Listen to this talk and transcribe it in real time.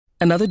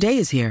Another day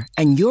is here,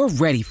 and you're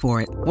ready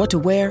for it. What to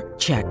wear?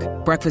 Check.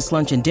 Breakfast,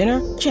 lunch, and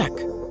dinner? Check.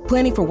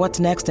 Planning for what's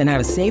next and how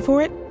to save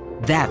for it?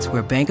 That's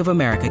where Bank of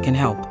America can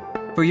help.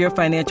 For your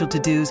financial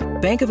to-dos,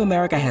 Bank of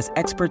America has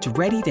experts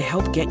ready to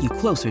help get you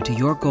closer to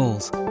your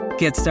goals.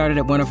 Get started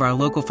at one of our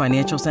local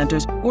financial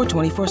centers or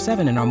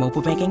 24/7 in our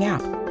mobile banking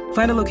app.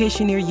 Find a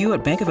location near you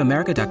at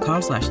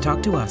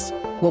bankofamerica.com/talktous.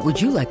 What would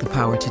you like the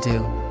power to do?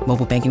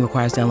 Mobile banking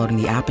requires downloading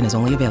the app and is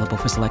only available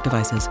for select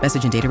devices.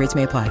 Message and data rates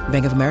may apply.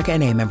 Bank of America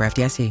N.A., member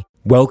FDIC.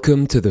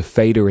 Welcome to the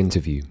Fader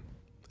Interview.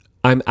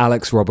 I'm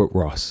Alex Robert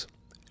Ross,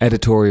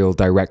 editorial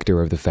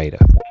director of the Fader.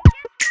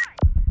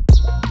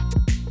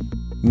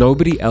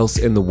 Nobody else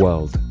in the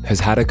world has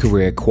had a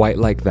career quite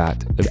like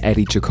that of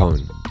Eddie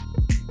Chacon.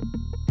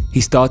 He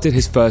started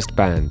his first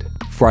band,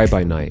 Fry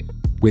by Night,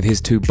 with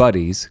his two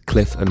buddies,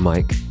 Cliff and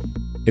Mike,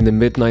 in the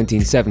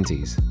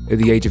mid-1970s at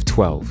the age of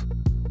 12,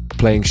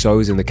 playing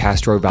shows in the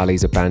Castro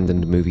Valley's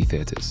abandoned movie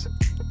theaters.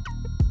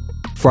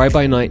 Fry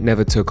by Night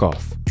never took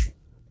off,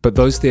 but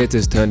those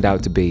theaters turned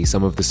out to be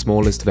some of the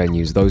smallest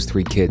venues those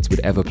three kids would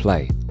ever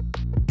play.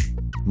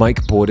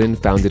 Mike Borden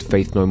founded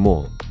Faith No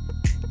More.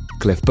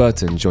 Cliff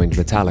Burton joined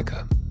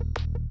Metallica.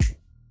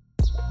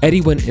 Eddie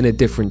went in a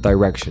different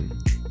direction.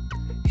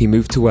 He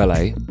moved to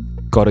LA,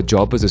 got a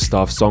job as a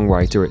staff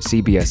songwriter at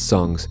CBS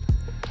Songs,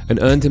 and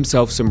earned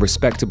himself some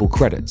respectable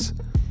credits,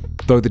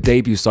 though the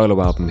debut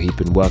solo album he'd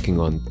been working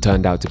on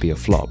turned out to be a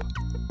flop.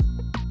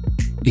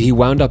 He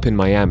wound up in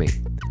Miami,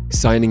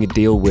 signing a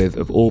deal with,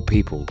 of all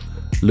people,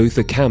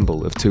 Luther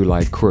Campbell of Two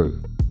Live Crew.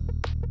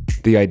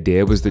 The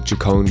idea was that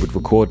Chacon would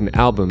record an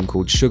album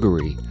called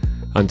Sugary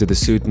under the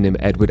pseudonym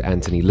Edward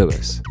Anthony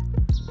Lewis.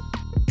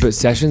 But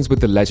sessions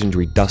with the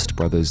legendary Dust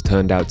Brothers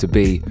turned out to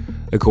be,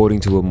 according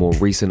to a more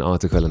recent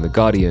article in The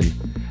Guardian,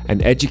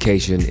 an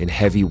education in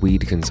heavy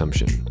weed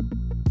consumption.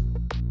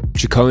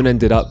 Chacon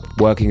ended up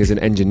working as an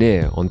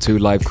engineer on Two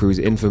Live Crew's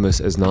infamous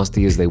As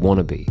Nasty As They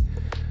Wanna Be,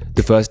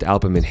 the first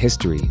album in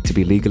history to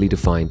be legally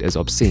defined as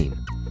obscene.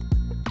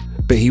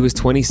 But he was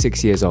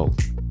 26 years old,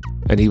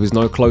 and he was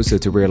no closer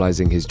to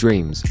realizing his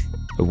dreams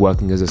of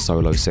working as a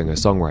solo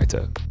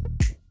singer-songwriter.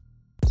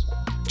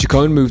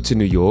 Chacon moved to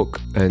New York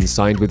and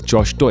signed with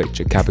Josh Deutsch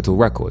at Capitol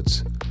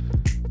Records.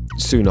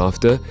 Soon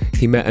after,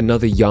 he met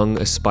another young,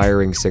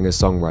 aspiring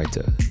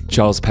singer-songwriter,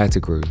 Charles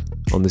Pettigrew,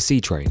 on the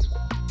C Train.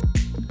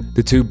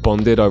 The two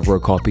bonded over a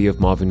copy of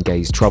Marvin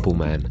Gaye's Trouble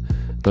Man,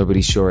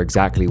 nobody's sure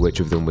exactly which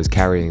of them was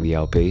carrying the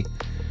LP,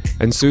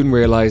 and soon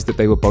realized that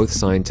they were both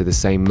signed to the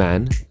same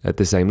man at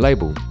the same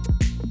label.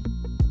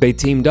 They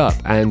teamed up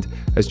and,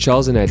 as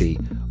Charles and Eddie,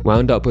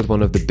 wound up with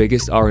one of the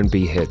biggest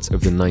R&B hits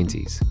of the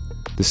 90s,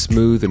 the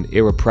smooth and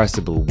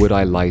irrepressible Would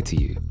I Lie to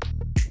You,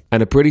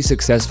 and a pretty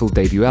successful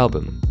debut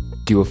album,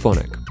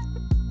 Duophonic.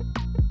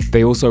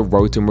 They also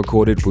wrote and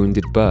recorded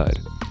Wounded Bird,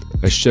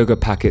 a sugar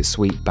packet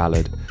sweet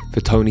ballad for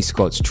Tony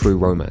Scott's True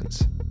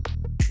Romance.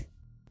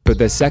 But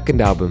their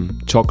second album,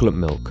 Chocolate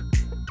Milk,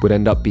 would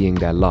end up being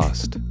their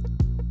last.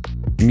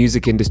 The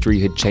music industry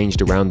had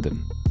changed around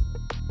them.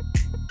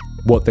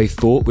 What they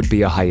thought would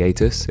be a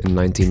hiatus in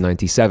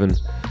 1997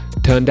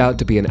 turned out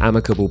to be an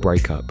amicable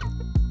breakup.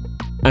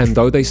 And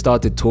though they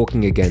started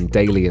talking again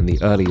daily in the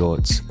early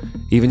aughts,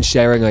 even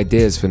sharing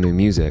ideas for new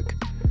music,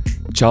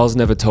 Charles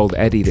never told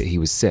Eddie that he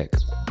was sick.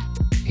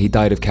 He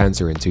died of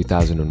cancer in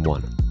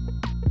 2001.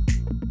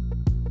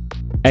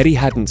 Eddie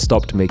hadn't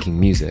stopped making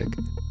music.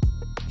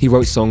 He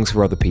wrote songs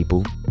for other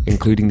people,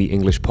 including the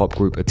English pop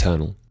group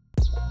Eternal.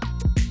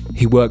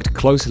 He worked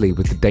closely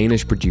with the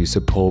Danish producer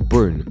Paul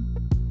Brun,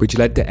 which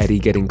led to Eddie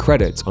getting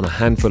credits on a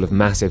handful of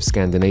massive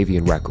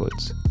Scandinavian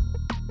records.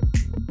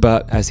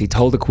 But as he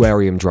told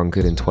Aquarium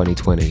Drunkard in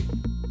 2020,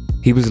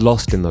 he was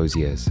lost in those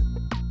years.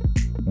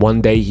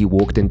 One day he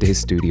walked into his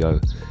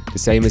studio, the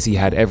same as he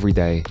had every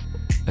day,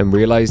 and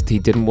realized he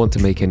didn't want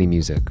to make any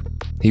music.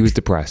 He was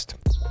depressed.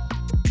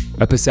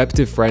 A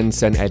perceptive friend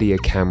sent Eddie a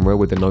camera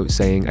with a note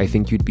saying, "I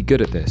think you'd be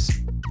good at this."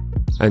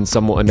 And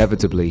somewhat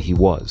inevitably, he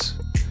was.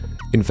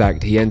 In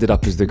fact, he ended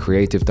up as the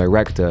creative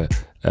director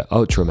at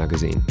Ultra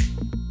magazine.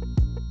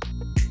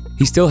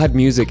 He still had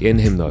music in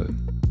him though.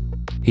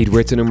 He'd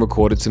written and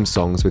recorded some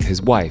songs with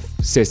his wife,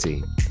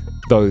 Sissy,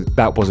 though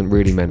that wasn't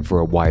really meant for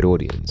a wide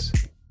audience.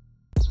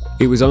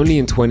 It was only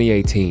in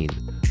 2018,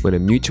 when a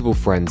mutual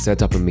friend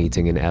set up a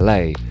meeting in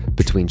LA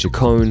between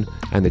Chacon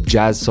and the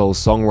jazz soul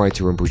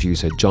songwriter and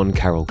producer John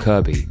Carroll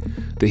Kirby,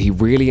 that he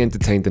really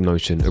entertained the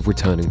notion of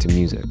returning to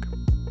music.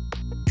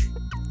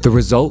 The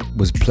result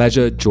was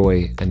Pleasure,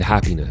 Joy, and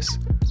Happiness,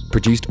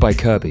 produced by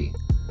Kirby,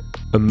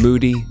 a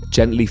moody,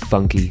 gently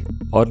funky,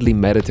 oddly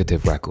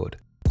meditative record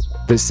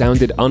that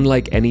sounded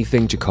unlike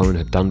anything Chacon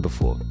had done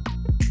before.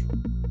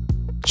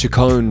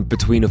 Chacon,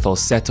 between a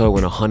falsetto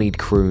and a honeyed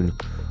croon,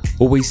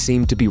 always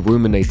seemed to be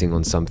ruminating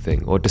on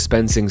something or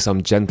dispensing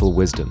some gentle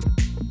wisdom.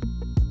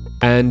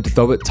 And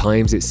though at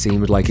times it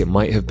seemed like it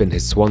might have been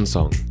his swan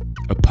song,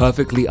 a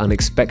perfectly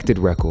unexpected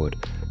record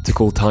to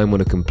call time on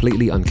a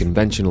completely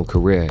unconventional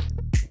career,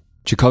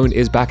 Chacon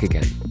is back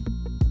again.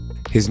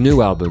 His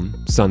new album,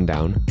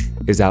 Sundown,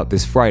 is out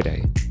this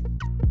Friday.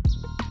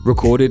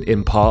 Recorded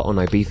in part on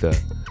Ibiza,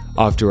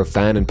 after a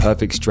fan and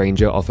perfect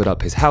stranger offered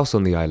up his house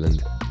on the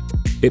island,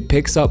 it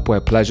picks up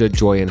where pleasure,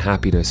 joy, and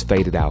happiness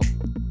faded out.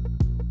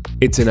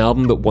 It's an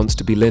album that wants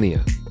to be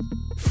linear,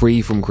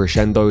 free from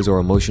crescendos or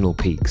emotional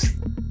peaks.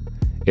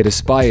 It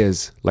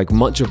aspires, like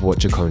much of what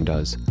Chacon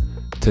does,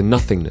 to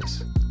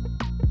nothingness.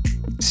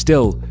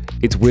 Still,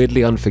 it's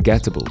weirdly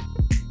unforgettable.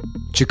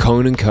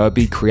 Chacon and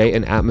Kirby create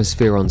an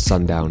atmosphere on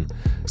Sundown,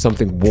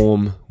 something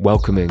warm,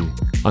 welcoming,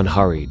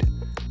 unhurried,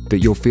 that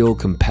you'll feel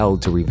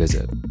compelled to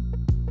revisit.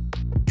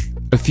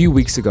 A few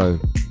weeks ago,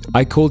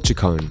 I called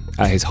Chacon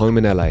at his home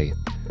in LA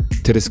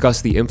to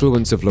discuss the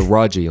influence of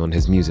Laraji on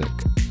his music,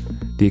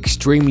 the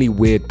extremely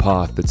weird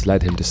path that's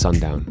led him to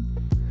Sundown,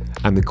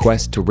 and the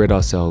quest to rid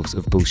ourselves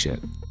of bullshit.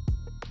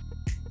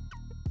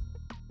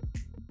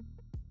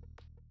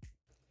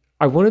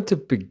 I wanted to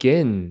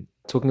begin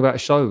talking about a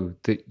show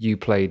that you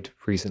played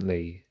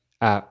recently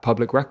at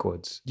Public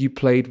Records. You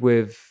played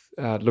with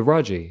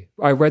Laraji.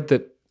 I read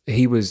that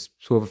he was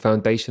sort of a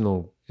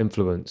foundational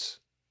influence.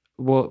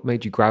 What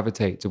made you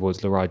gravitate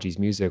towards Laraji's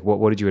music?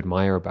 What did you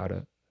admire about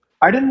it?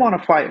 I didn't want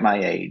to fight my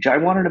age. I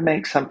wanted to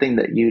make something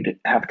that you'd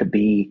have to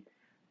be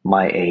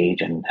my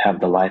age and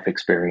have the life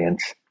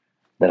experience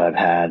that I've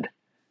had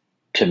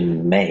to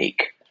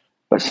make.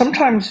 But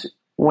sometimes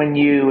when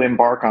you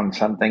embark on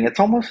something, it's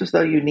almost as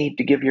though you need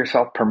to give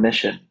yourself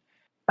permission.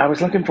 I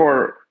was looking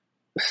for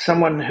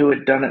someone who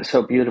had done it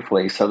so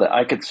beautifully so that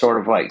I could sort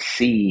of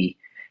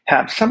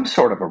have some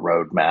sort of a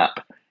roadmap.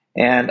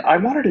 And I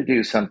wanted to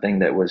do something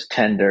that was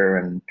tender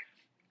and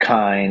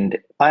kind.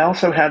 I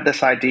also had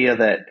this idea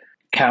that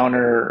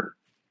counter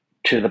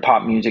to the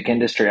pop music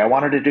industry, I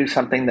wanted to do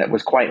something that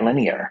was quite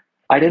linear.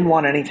 I didn't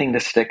want anything to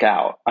stick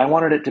out. I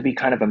wanted it to be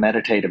kind of a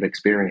meditative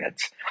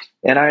experience.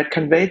 And I had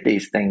conveyed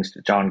these things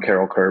to John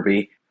Carroll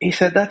Kirby. He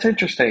said, "That's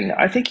interesting.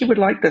 I think you would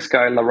like this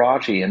guy,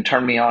 Laraji," and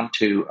turned me on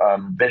to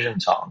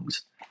Vision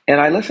Songs. And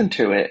I listened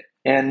to it,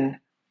 and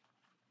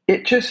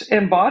it just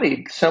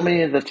embodied so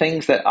many of the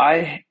things that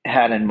I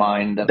had in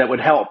mind that would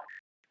help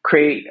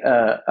create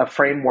a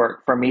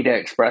framework for me to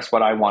express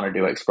what I wanted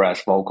to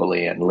express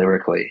vocally and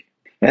lyrically.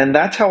 And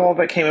that's how all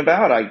that came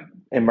about. I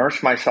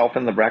immersed myself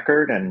in the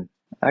record, and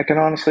I can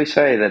honestly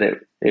say that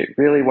it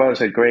really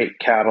was a great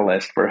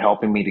catalyst for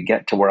helping me to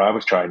get to where I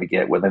was trying to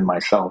get within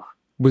myself.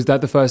 Was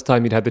that the first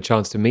time you'd had the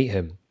chance to meet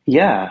him?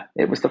 Yeah,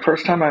 it was the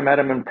first time I met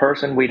him in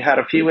person. We'd had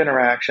a few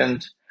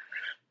interactions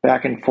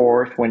back and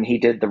forth when he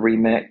did the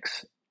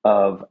remix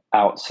of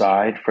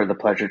Outside for the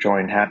Pleasure, Joy,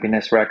 and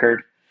Happiness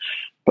record.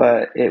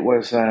 But it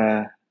was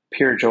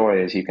pure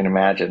joy, as you can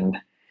imagine,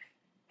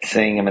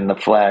 seeing him in the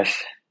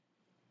flesh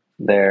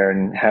there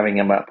and having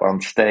him up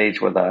on stage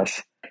with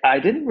us. I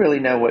didn't really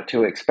know what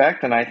to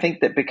expect, and I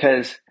think that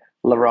because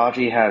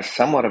Laraji has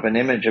somewhat of an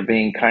image of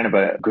being kind of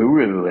a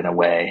guru in a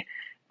way,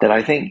 that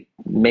I think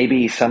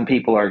maybe some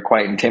people are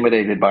quite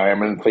intimidated by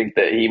him and think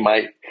that he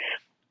might,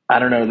 I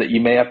don't know, that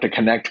you may have to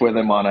connect with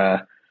him on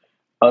a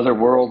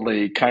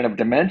otherworldly kind of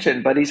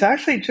dimension, but he's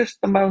actually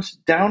just the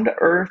most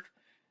down-to-earth,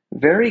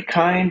 very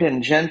kind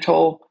and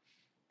gentle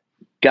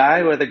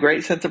guy with a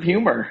great sense of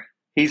humor.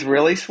 He's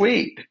really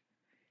sweet,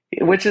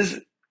 which is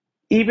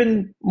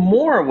even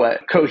more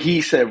what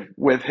cohesive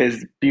with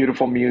his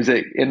beautiful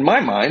music in my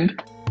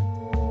mind.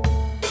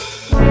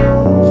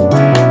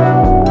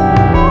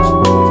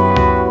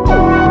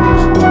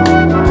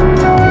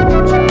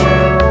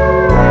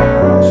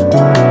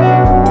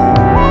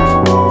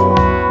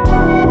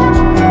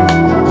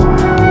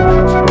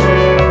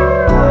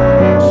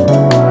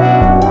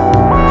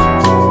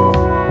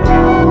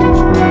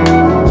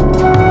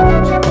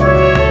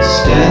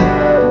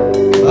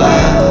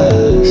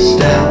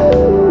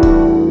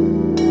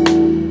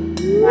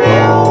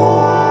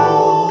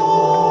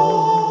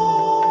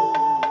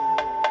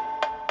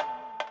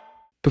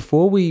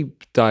 Before we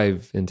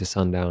dive into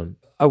Sundown,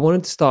 I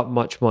wanted to start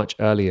much, much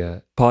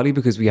earlier, partly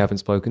because we haven't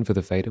spoken for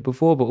the Fader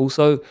before, but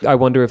also I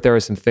wonder if there are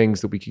some things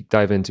that we could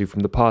dive into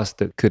from the past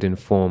that could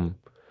inform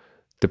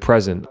the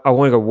present. I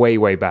want to go way,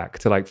 way back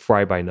to like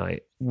Fry by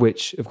Night,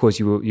 which of course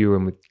you were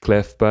in with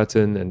Cliff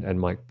Burton and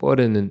Mike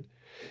Borden. And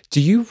do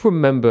you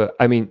remember,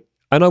 I mean,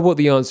 I know what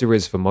the answer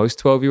is for most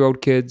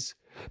 12-year-old kids,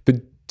 but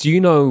do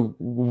you know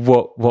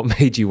what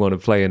made you want to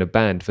play in a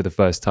band for the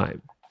first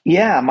time?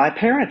 Yeah,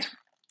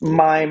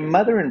 my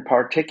mother in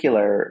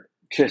particular,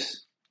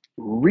 just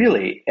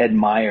really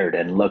admired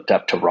and looked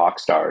up to rock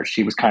stars.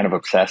 She was kind of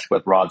obsessed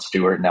with Rod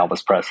Stewart and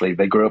Elvis Presley.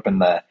 They grew up in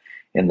the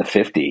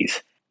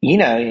 50s. You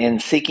know, in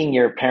seeking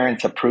your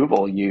parents'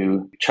 approval,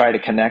 you try to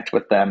connect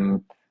with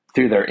them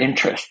through their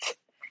interests.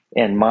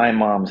 And my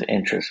mom's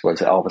interest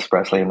was Elvis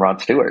Presley and Rod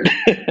Stewart.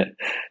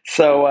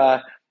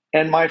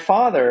 And my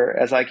father,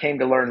 as I came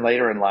to learn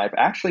later in life,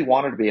 actually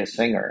wanted to be a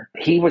singer.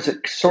 He was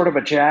sort of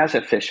a jazz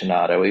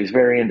aficionado. He was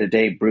very into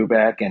Dave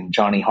Brubeck, and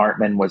Johnny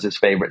Hartman was his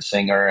favorite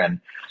singer. And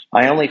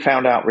I only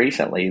found out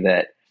recently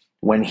that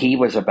when he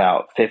was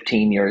about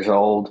 15 years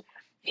old,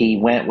 he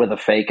went with a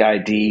fake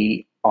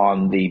ID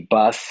on the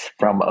bus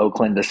from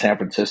Oakland to San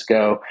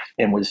Francisco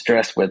and was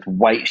dressed with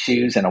white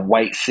shoes and a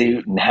white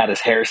suit and had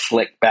his hair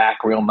slicked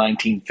back, real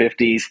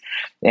 1950s.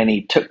 And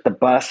he took the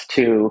bus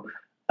to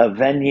a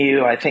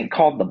venue, I think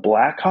called the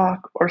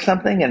Blackhawk or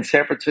something in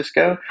San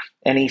Francisco,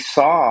 and he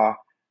saw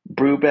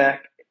Brubeck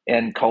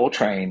and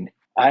Coltrane.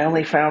 I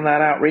only found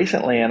that out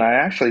recently, and I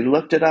actually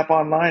looked it up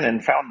online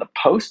and found the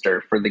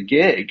poster for the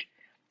gig.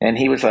 And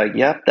he was like,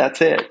 yep,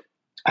 that's it.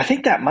 I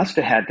think that must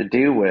have had to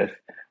do with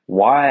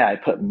why I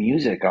put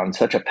music on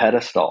such a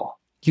pedestal.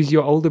 Because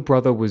your older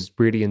brother was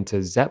really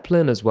into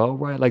Zeppelin as well,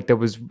 right? Like there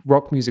was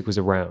rock music was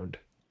around.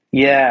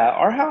 Yeah,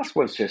 our house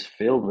was just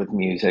filled with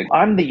music.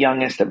 I'm the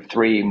youngest of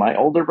three. My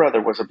older brother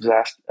was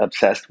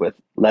obsessed with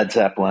Led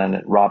Zeppelin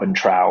and Robin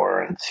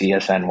Trower and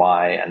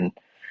CSNY, and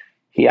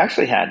he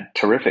actually had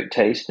terrific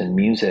taste in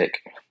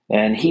music.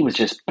 And he was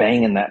just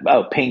banging that.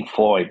 Oh, Pink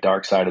Floyd,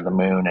 Dark Side of the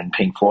Moon, and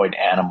Pink Floyd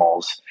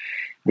Animals.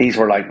 These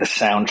were like the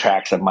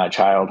soundtracks of my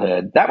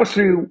childhood. That was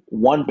through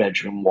one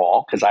bedroom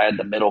wall because I had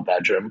the middle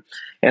bedroom.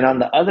 And on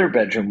the other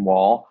bedroom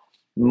wall,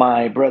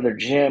 my brother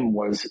Jim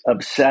was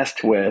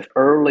obsessed with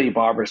early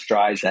Barbra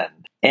Streisand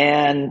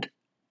and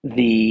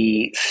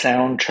the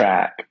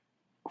soundtrack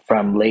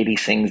from Lady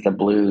Sings the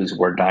Blues,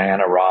 where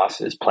Diana Ross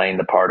is playing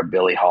the part of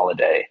Billie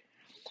Holiday.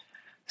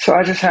 So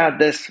I just had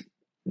this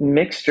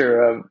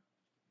mixture of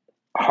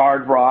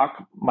hard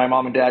rock. My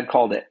mom and dad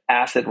called it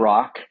acid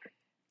rock,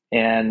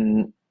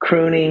 and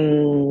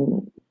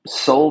crooning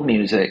soul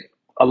music.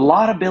 A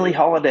lot of Billie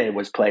Holiday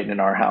was played in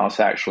our house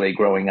actually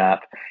growing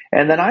up.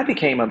 And then I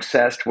became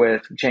obsessed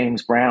with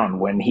James Brown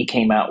when he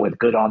came out with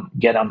Get on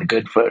the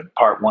Good Foot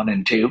Part 1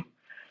 and 2.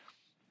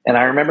 And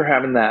I remember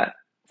having that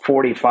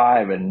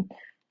 45 and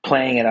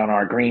playing it on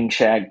our green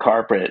shag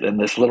carpet and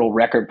this little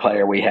record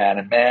player we had.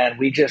 And man,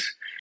 we just,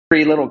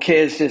 three little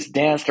kids just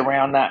danced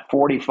around that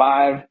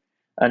 45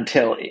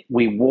 until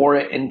we wore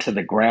it into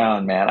the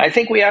ground, man. I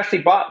think we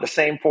actually bought the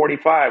same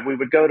 45. We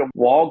would go to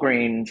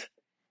Walgreens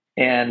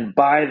and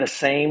buy the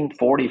same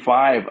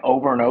 45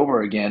 over and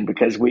over again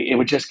because it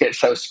would just get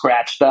so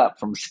scratched up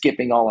from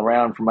skipping all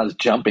around from us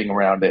jumping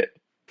around it.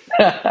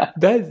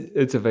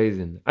 It's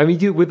amazing. I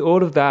mean, with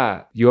all of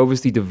that, you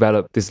obviously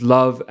developed this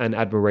love and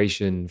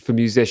admiration for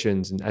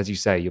musicians. And as you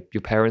say,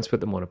 your parents put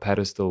them on a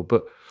pedestal.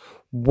 But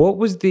what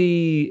was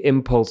the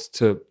impulse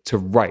to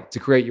write, to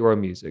create your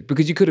own music?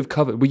 Because you could have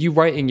were you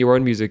writing your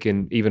own music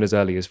in even as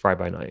early as Fry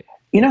by Night?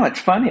 You know, it's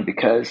funny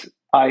because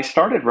I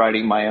started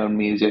writing my own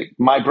music.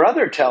 My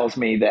brother tells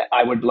me that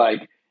I would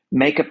like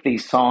make up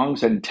these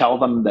songs and tell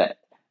them that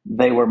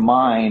they were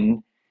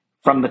mine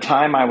from the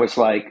time I was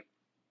like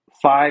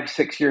 5,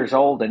 6 years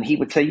old. And he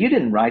would say, you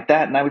didn't write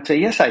that. And I would say,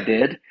 yes, I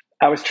did.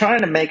 I was trying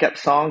to make up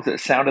songs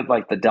that sounded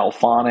like the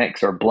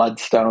Delphonics or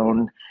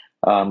Bloodstone,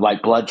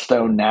 like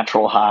Bloodstone,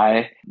 Natural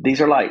High.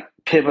 These are like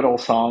pivotal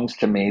songs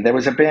to me. There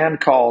was a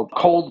band called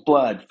Cold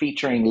Blood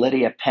featuring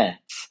Lydia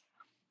Pence.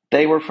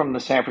 They were from the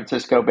San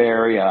Francisco Bay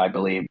Area, I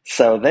believe.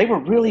 So they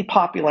were really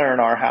popular in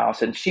our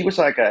house. And she was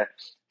like a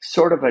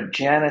sort of a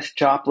Janis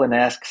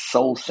Joplin-esque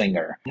soul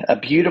singer, a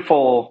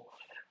beautiful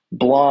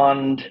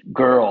blonde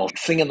girl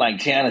singing like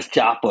Janis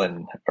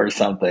Joplin or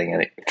something.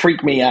 And it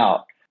freaked me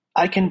out.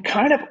 I can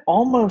kind of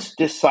almost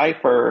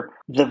decipher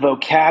the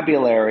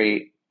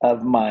vocabulary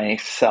of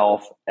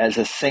myself as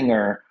a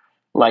singer,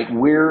 like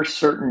where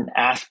certain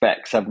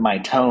aspects of my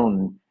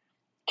tone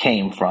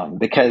came from,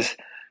 because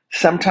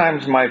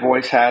sometimes my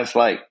voice has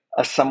like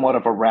a somewhat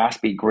of a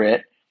raspy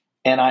grit,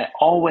 and I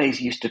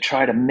always used to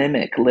try to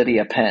mimic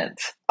Lydia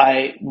Pence.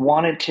 I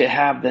wanted to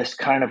have this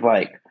kind of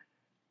like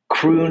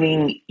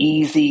crooning,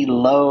 easy,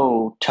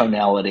 low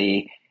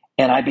tonality,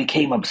 and I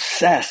became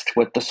obsessed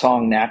with the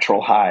song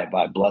Natural High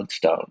by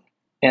Bloodstone.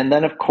 And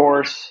then, of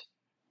course,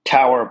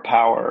 Tower of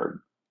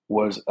Power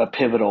was a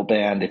pivotal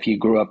band if you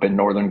grew up in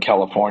Northern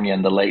California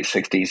in the late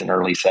 60s and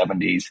early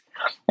 70s.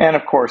 And,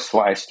 of course,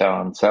 Sly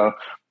Stone. So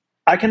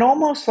I can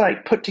almost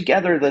like put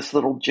together this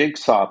little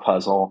jigsaw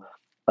puzzle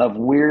of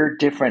where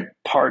different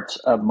parts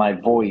of my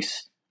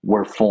voice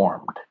were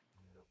formed.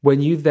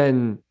 When you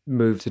then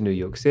moved to New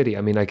York City,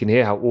 I mean, I can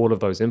hear how all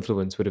of those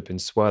influence would have been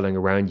swirling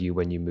around you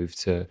when you moved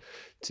to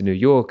New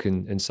York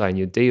and sign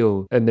your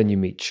deal, and then you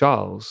meet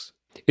Charles.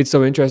 It's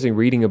so interesting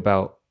reading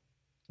about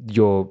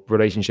your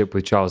relationship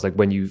with Charles. Like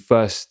when you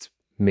first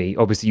meet,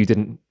 obviously you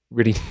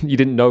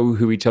didn't know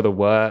who each other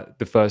were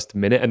the first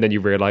minute, and then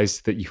you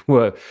realized that you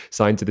were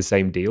signed to the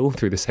same deal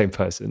through the same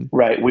person.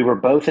 Right. We were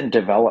both in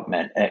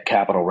development at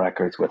Capitol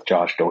Records with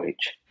Josh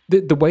Deutsch.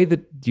 The way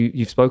that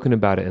you've spoken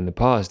about it in the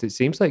past, it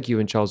seems like you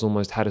and Charles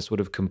almost had a sort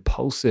of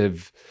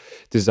compulsive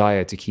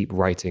desire to keep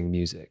writing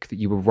music, that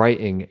you were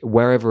writing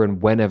wherever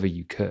and whenever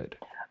you could.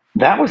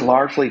 That was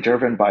largely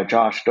driven by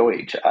Josh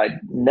Deutsch. I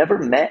never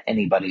met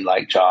anybody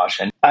like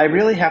Josh, and I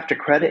really have to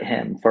credit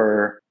him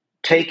for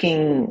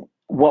taking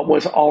what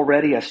was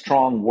already a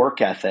strong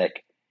work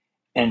ethic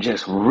and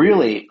just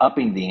really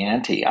upping the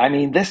ante. I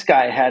mean, this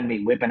guy had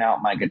me whipping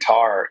out my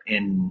guitar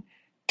in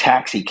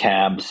taxi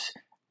cabs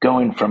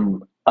going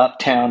from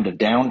uptown to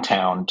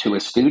downtown to a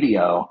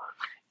studio.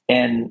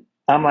 And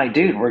I'm like,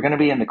 dude, we're going to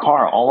be in the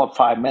car all of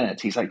 5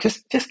 minutes. He's like,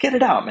 just get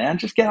it out, man.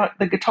 Just get out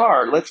the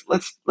guitar.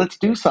 Let's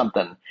do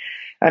something.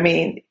 I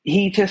mean,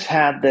 he just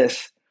had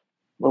this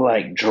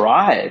like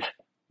drive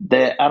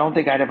that I don't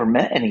think I'd ever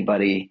met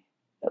anybody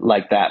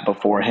like that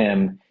before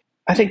him.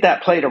 I think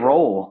that played a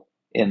role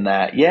in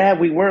that. Yeah,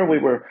 we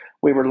were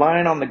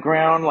lying on the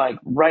ground, like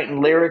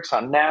writing lyrics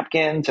on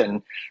napkins,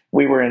 and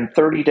we were in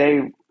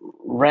 30-day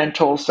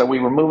rentals. So we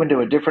were moving to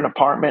a different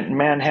apartment in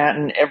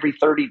Manhattan every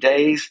 30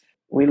 days.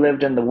 We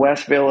lived in the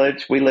West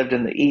Village. We lived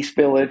in the East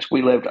Village.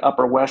 We lived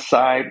Upper West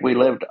Side. We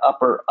lived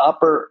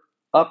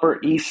Upper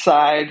East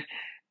Side.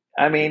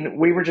 I mean,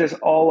 we were just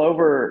all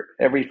over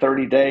every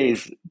 30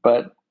 days,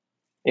 but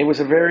it was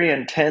a very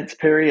intense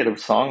period of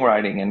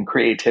songwriting and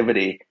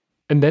creativity.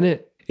 And then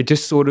it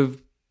just sort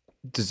of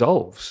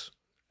dissolves.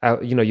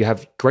 You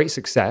have great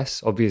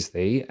success,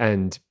 obviously,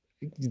 and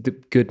the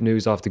good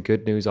news after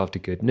good news after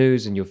good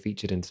news, and you're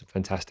featured in some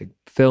fantastic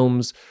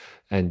films,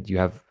 and you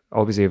have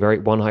obviously a very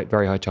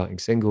high charting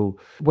single.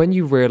 When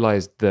you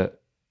realized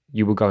that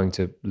you were going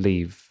to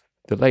leave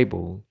the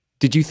label,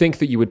 did you think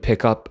that you would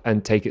pick up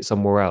and take it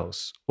somewhere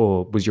else,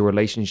 or was your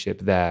relationship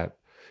there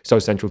so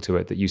central to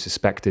it that you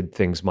suspected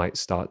things might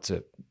start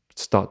to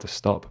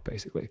stop,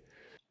 basically?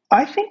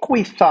 I think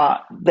we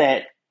thought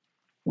that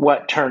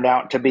what turned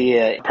out to be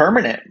a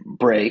permanent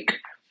break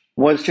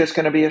was just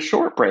going to be a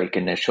short break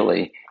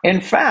initially. In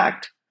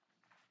fact,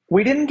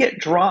 we didn't get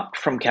dropped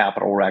from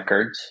Capitol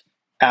Records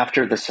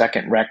after the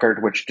second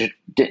record, which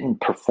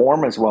didn't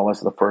perform as well as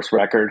the first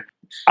record.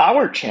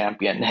 Our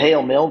champion,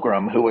 Hale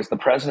Milgram, who was the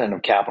president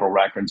of Capitol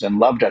Records and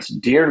loved us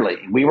dearly,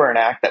 we were an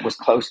act that was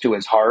close to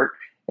his heart,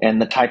 and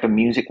the type of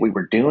music we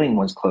were doing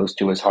was close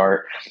to his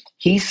heart.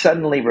 He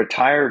suddenly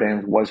retired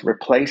and was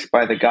replaced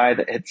by the guy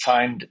that had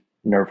signed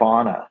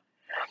Nirvana.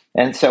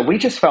 And so we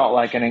just felt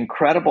like an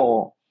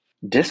incredible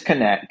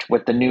disconnect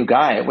with the new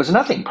guy. It was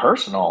nothing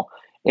personal.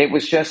 It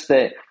was just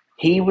that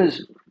he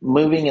was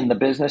moving in the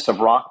business of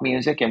rock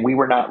music, and we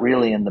were not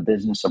really in the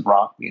business of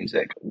rock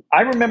music.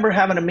 I remember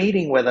having a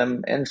meeting with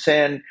him and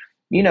saying,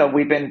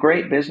 we've been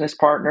great business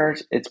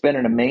partners. It's been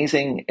an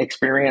amazing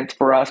experience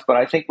for us, but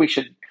I think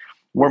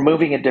we're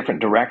moving in different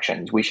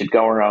directions. We should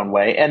go our own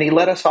way. And he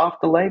let us off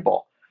the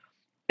label.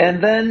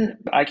 And then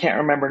I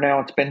can't remember now,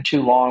 it's been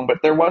too long, but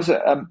there was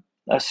a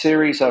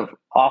series of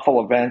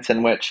awful events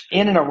in which,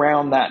 in and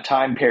around that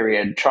time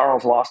period,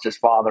 Charles lost his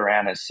father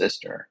and his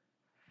sister.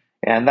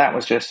 And that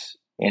was just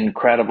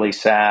incredibly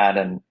sad.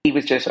 And he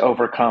was just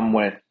overcome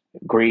with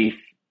grief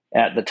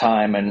at the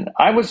time. And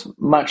I was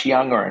much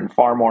younger and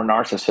far more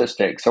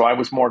narcissistic. So I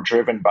was more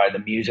driven by the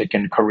music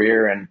and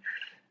career. And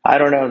I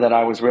don't know that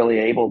I was really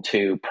able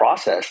to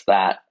process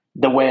that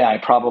the way I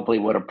probably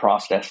would have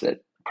processed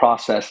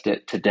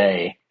it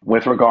today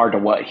with regard to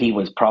what he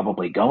was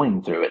probably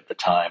going through at the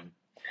time.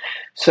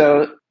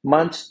 So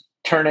months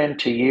turn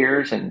into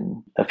years,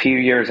 and a few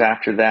years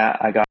after that,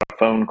 I got a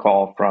phone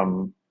call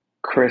from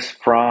Chris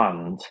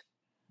Franz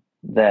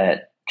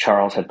that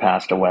Charles had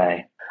passed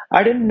away.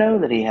 I didn't know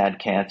that he had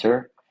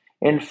cancer.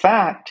 In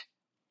fact,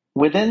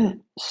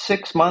 within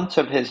 6 months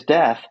of his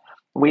death,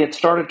 we had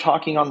started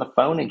talking on the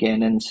phone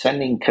again and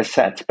sending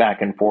cassettes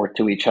back and forth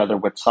to each other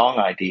with song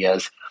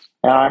ideas.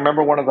 And I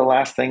remember one of the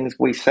last things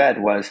we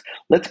said was,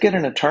 let's get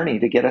an attorney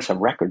to get us a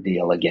record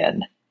deal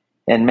again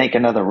and make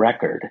another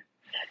record.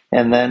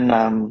 And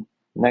then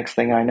next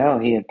thing I know,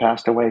 he had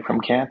passed away from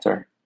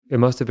cancer. It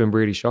must have been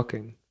really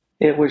shocking.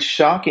 It was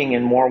shocking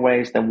in more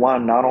ways than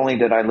one. Not only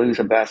did I lose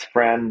a best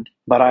friend,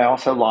 but I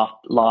also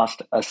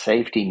lost a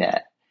safety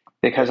net,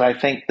 because I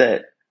think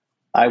that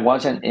I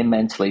wasn't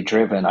immensely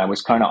driven. I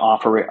was kind of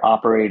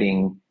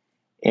operating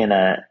in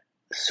a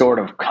sort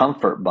of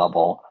comfort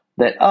bubble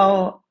that,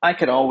 I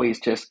could always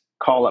just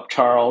call up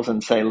Charles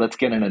and say, let's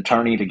get an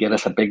attorney to get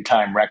us a big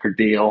time record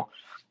deal,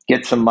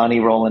 get some money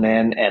rolling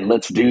in, and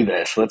let's do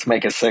this. Let's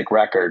make a sick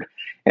record.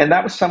 And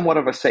that was somewhat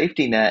of a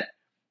safety net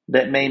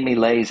that made me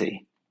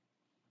lazy.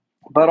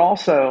 But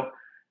also,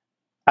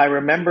 I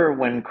remember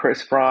when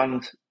Chris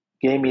Franz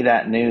gave me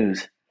that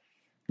news,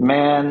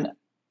 man,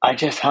 I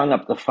just hung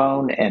up the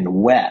phone and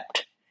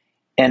wept.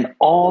 And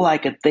all I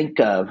could think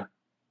of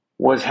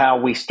was how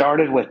we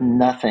started with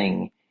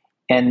nothing,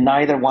 and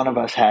neither one of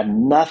us had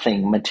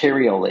nothing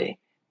materially.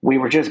 We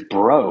were just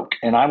broke,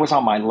 and I was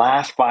on my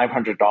last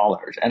 $500,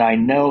 and I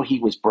know he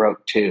was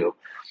broke too.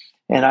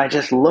 And I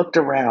just looked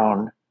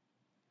around,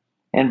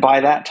 and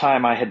by that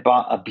time I had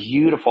bought a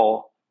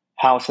beautiful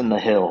house in the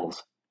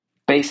hills,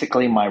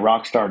 basically my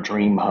rock star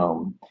dream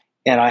home.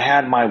 And I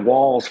had my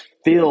walls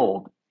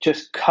filled,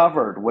 just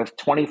covered with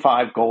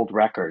 25 gold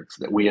records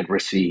that we had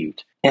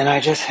received. And I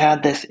just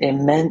had this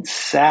immense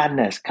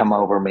sadness come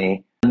over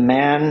me. The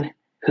man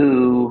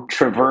who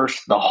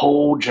traversed the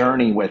whole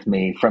journey with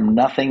me from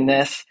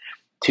nothingness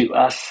to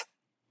us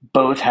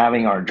both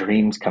having our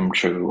dreams come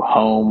true,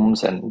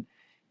 homes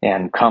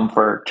and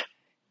comfort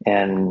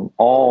and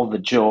all the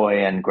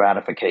joy and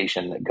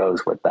gratification that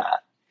goes with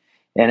that.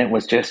 And it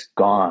was just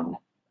gone.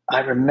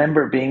 I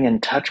remember being in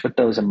touch with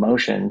those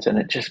emotions, and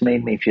it just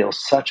made me feel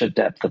such a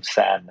depth of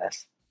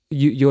sadness.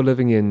 You're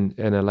living in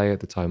LA at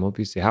the time,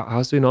 obviously.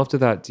 How soon after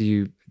that do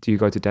you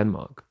go to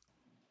Denmark?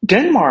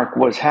 Denmark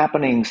was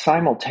happening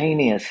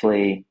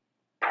simultaneously,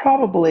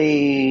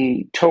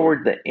 probably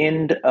toward the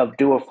end of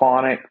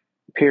Duophonic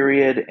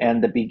period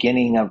and the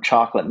beginning of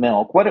Chocolate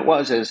Milk. What it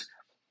was is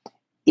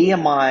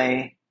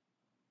EMI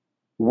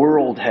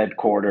world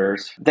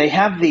headquarters, they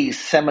have these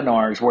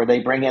seminars where they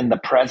bring in the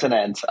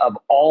presidents of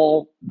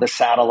all the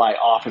satellite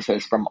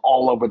offices from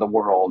all over the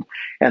world,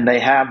 and they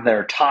have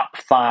their top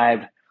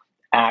 5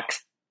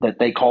 acts that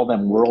they call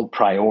them world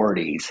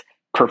priorities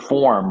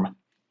perform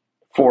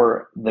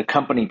for the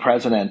company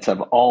presidents of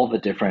all the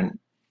different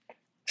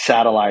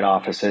satellite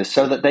offices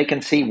so that they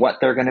can see what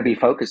they're going to be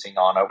focusing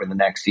on over the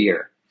next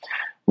year.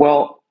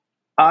 Well,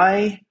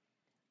 I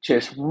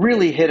just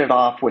really hit it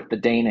off with the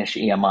Danish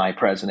EMI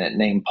president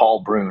named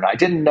Paul Brun. I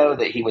didn't know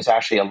that he was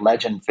actually a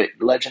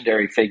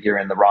legendary figure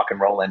in the rock and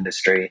roll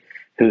industry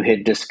who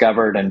had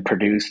discovered and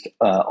produced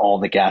all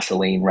the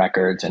Gasoline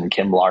records and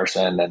Kim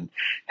Larson, and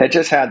had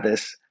just had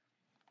this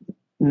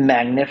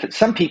magnificent.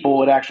 Some people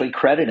would actually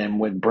credit him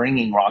with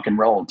bringing rock and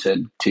roll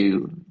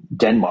to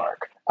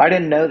Denmark. I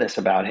didn't know this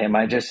about him.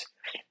 I just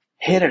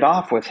hit it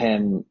off with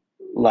him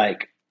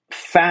like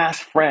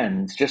fast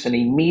friends, just an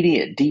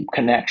immediate deep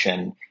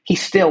connection.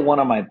 He's still one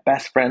of my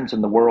best friends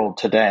in the world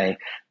today.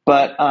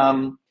 But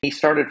he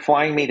started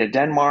flying me to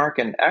Denmark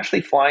and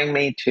actually flying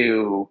me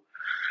to,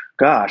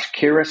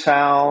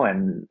 Curacao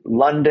and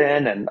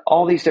London and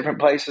all these different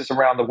places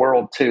around the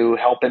world to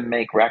help him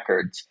make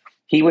records.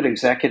 He would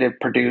executive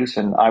produce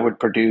and I would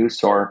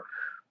produce, or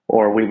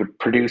we would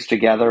produce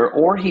together,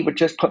 or he would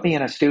just put me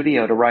in a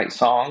studio to write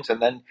songs,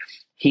 and then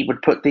he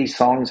would put these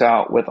songs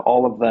out with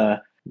all of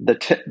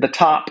the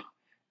top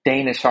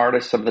Danish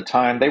artists of the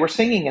time. They were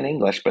singing in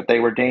English, but they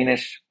were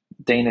Danish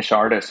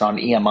artists on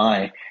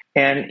EMI.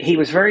 And he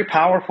was very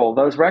powerful.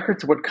 Those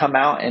records would come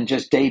out and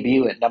just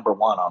debut at number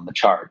 1 on the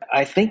chart.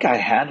 I think I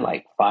had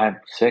like 5,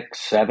 6,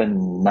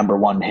 7 number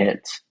 1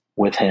 hits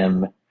with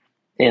him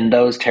in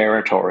those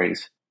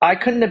territories. I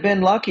couldn't have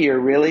been luckier,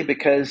 really,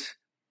 because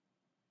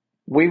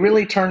we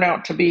really turned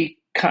out to be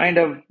kind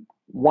of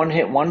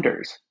one-hit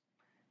wonders.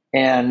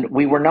 And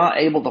we were not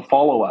able to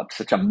follow up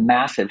such a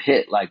massive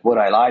hit like Would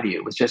I Lie to You?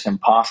 It was just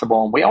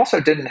impossible. And we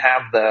also didn't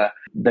have the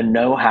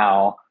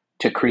know-how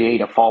to create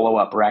a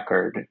follow-up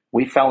record.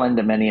 We fell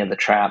into many of the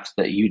traps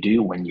that you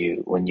do when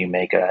you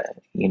make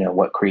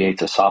what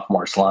creates a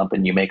sophomore slump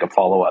and you make a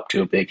follow-up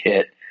to a big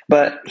hit.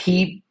 But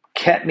he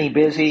kept me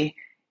busy,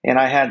 and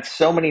I had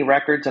so many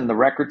records in the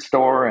record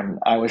store, and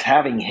I was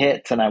having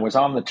hits, and I was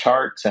on the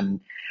charts, and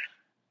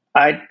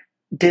I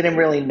didn't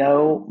really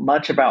know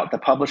much about the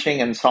publishing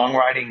and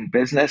songwriting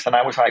business. And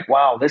I was like,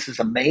 wow, this is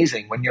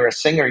amazing. When you're a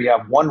singer, you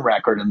have 1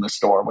 record in the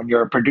store. When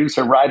you're a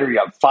producer writer,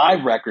 you have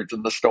 5 records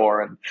in the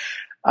store. And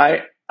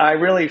I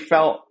really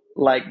felt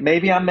like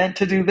maybe I'm meant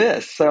to do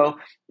this. So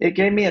it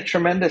gave me a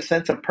tremendous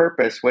sense of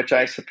purpose, which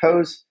I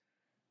suppose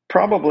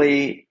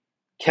probably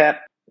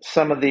kept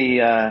some of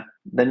the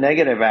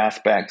negative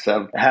aspects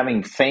of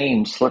having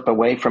fame slip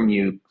away from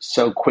you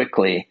so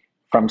quickly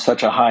from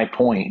such a high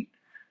point.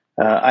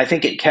 I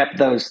think it kept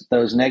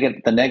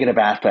the negative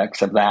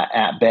aspects of that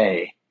at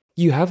bay.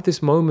 You have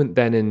this moment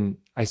then in,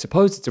 I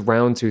suppose it's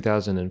around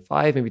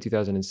 2005, maybe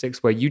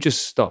 2006, where you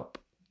just stop.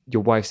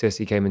 Your wife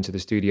Cissy came into the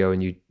studio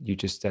and you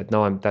just said,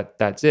 "No,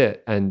 that's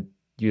it," and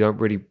you don't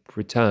really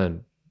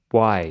return.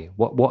 Why?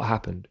 What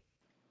happened?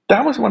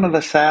 That was one of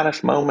the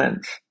saddest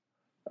moments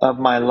of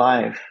my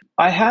life.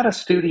 I had a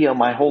studio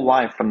my whole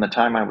life from the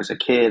time I was a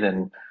kid,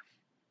 and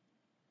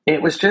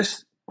it was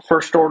just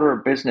first order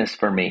of business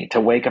for me to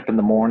wake up in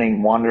the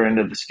morning, wander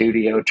into the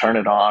studio, turn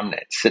it on,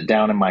 sit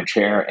down in my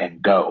chair,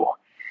 and go.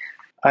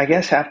 I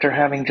guess after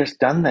having just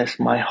done this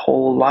my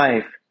whole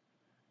life,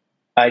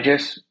 I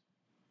just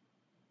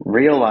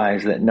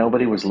realized that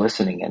nobody was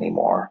listening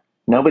anymore.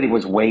 Nobody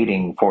was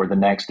waiting for the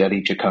next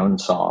Eddie Chacon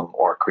song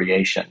or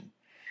creation.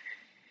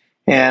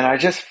 And I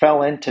just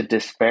fell into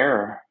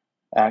despair,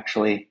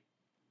 actually,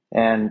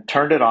 and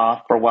turned it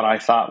off for what I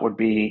thought would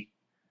be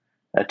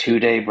a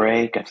 2-day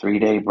break, a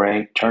 3-day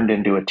break, turned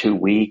into a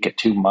 2-week, a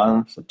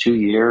 2-month, 2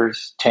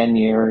 years, 10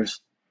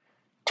 years,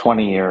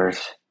 20 years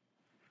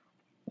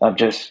of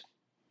just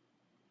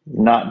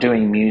not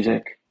doing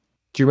music.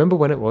 Do you remember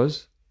when it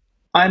was?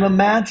 I'm a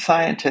mad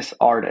scientist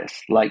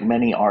artist, like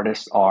many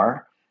artists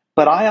are,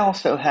 but I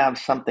also have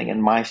something in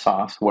my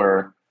sauce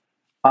where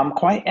I'm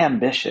quite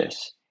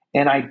ambitious,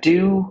 and I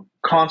do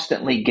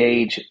constantly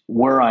gauge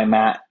where I'm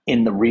at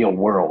in the real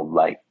world.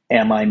 Like,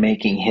 am I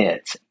making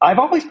hits? I've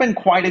always been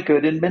quite a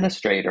good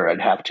administrator, I'd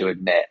have to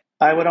admit.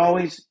 I would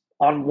always,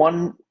 on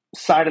one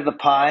side of the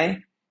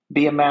pie,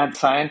 be a mad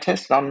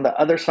scientist. On the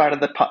other side of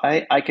the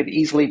pie, I could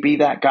easily be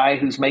that guy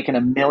who's making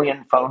a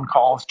million phone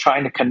calls,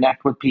 trying to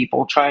connect with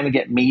people, trying to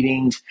get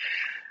meetings.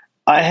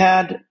 I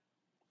had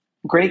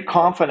great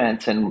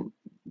confidence in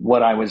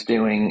what I was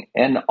doing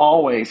and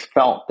always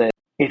felt that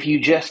if you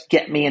just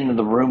get me into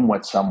the room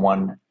with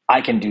someone, I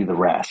can do the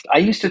rest. I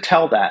used to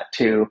tell that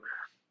to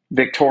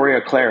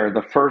Victoria Clare,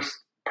 the first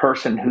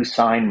person who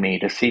signed me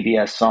to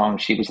CBS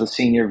Songs. She was the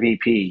senior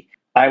VP.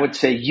 I would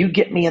say, you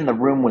get me in the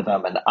room with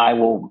them and I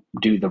will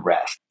do the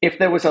rest. If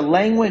there was a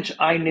language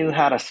I knew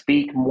how to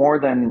speak more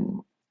than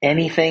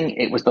anything,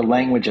 it was the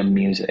language of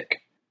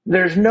music.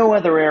 There's no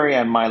other area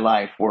in my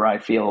life where I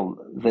feel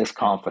this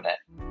confident.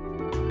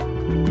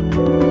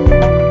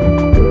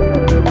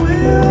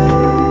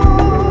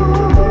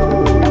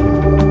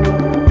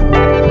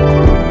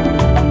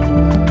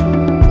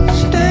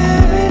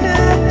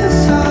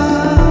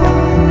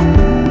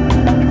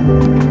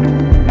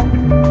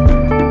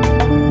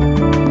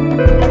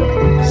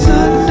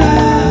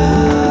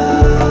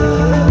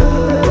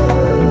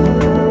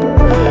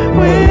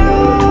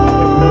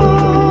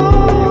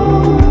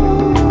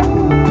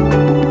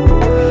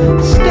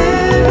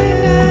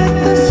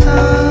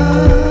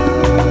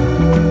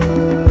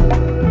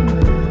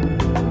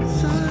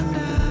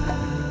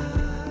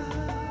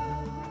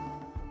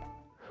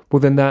 Well,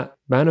 then that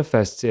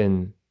manifests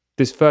in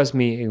this first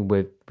meeting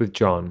with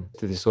John,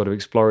 to this sort of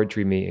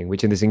exploratory meeting,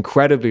 which in this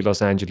incredibly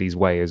Los Angeles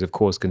way is, of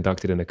course,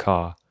 conducted in a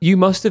car. You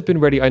must have been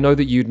ready. I know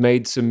that you'd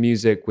made some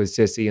music with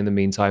Sissy in the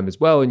meantime as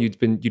well, and you'd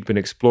been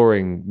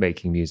exploring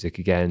making music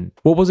again.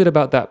 What was it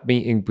about that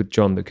meeting with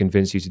John that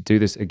convinced you to do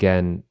this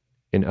again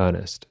in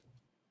earnest?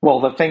 Well,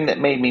 the thing that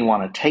made me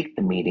want to take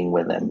the meeting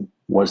with him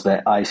was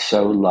that I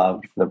so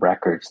loved the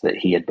records that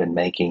he had been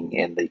making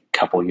in the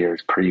couple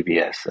years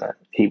previous.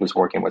 He was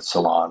working with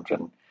Solange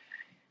and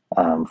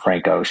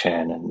Frank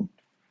Ocean and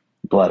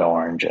Blood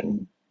Orange,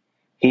 and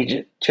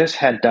he just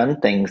had done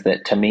things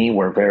that to me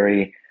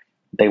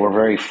they were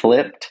very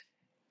flipped,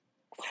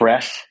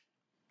 fresh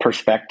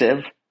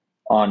perspective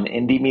on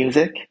indie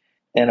music.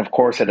 And of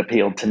course, it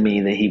appealed to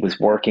me that he was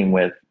working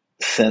with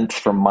synths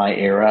from my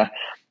era,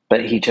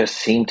 but he just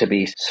seemed to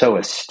be so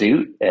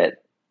astute at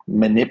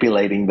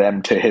manipulating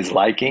them to his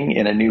liking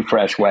in a new,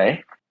 fresh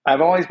way.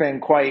 I've always been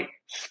quite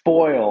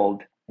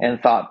spoiled and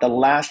thought the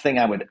last thing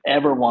I would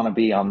ever want to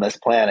be on this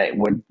planet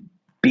would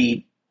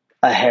be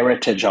a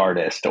heritage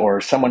artist or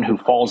someone who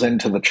falls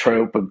into the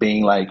trope of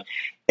being like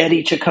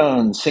Eddie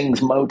Chacon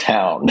sings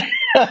Motown.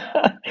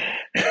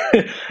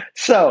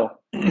 So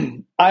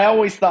I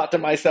always thought to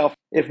myself,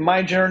 if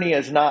my journey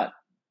is not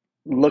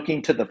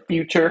looking to the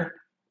future,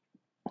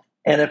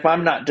 and if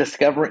I'm not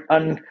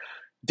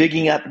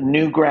digging up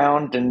new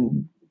ground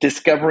and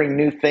discovering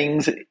new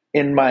things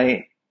in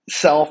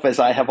myself as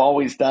I have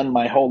always done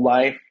my whole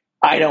life,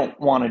 I don't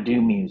want to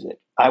do music.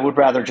 I would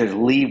rather just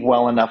leave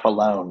well enough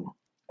alone.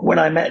 When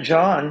I met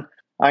John,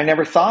 I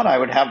never thought I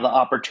would have the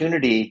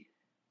opportunity.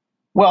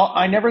 Well,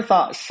 I never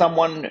thought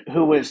someone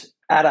who was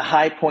at a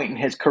high point in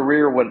his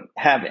career would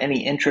have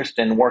any interest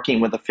in working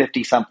with a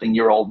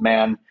 50-something-year-old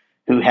man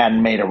who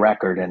hadn't made a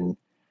record in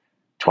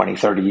 20,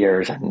 30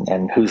 years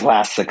and whose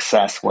last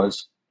success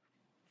was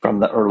from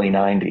the early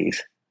 90s.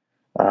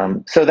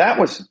 So that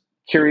was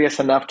curious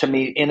enough to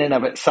me in and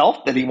of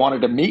itself that he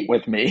wanted to meet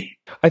with me.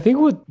 I think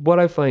what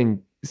I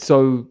find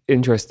so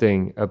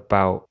interesting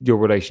about your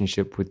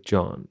relationship with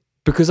John,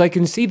 because I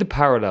can see the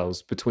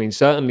parallels between,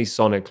 certainly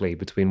sonically,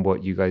 between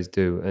what you guys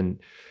do, and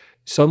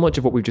so much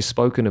of what we've just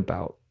spoken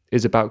about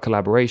is about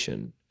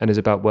collaboration and is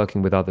about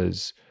working with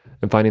others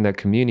and finding that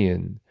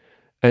communion.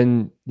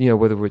 And,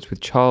 whether it's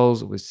with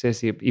Charles or with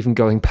Sissy, even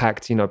going back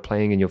to,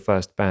 playing in your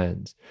first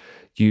bands,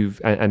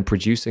 and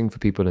producing for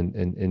people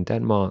in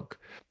Denmark.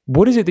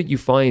 What is it that you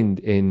find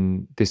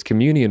in this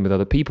communion with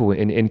other people,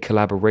 in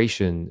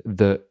collaboration,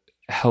 that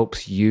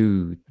helps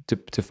you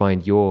to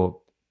find your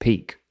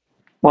peak?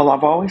 Well,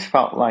 I've always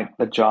felt like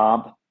the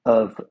job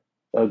of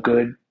a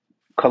good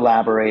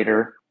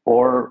collaborator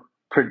or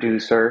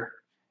producer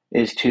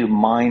is to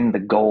mine the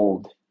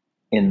gold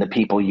in the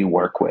people you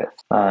work with.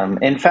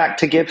 In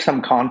fact, to give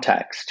some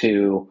context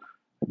to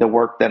the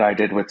work that I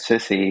did with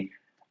Sissy,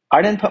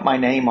 I didn't put my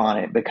name on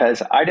it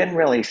because I didn't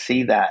really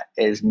see that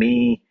as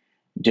me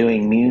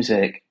doing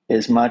music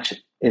as much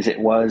as it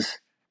was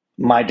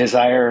my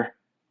desire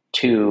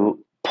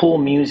to pull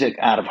music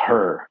out of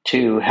her,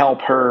 to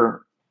help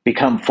her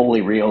become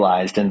fully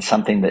realized in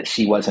something that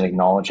she wasn't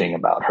acknowledging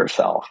about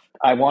herself.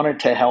 I wanted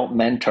to help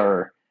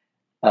mentor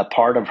a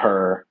part of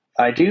her.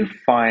 I do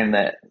find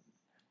that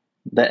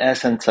the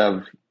essence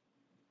of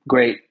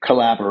great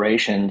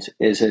collaborations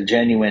is a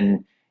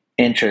genuine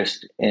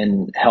interest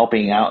in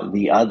helping out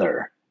the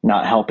other,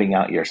 not helping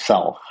out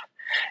yourself.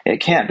 It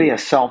can't be a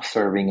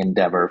self-serving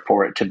endeavor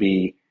for it to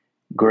be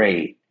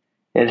great.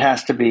 It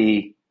has to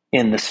be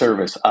in the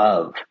service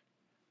of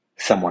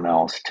someone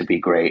else to be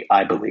great,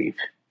 I believe.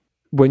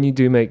 When you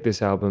do make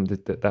this album,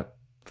 that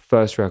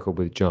first record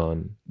with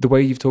John, the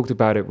way you've talked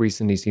about it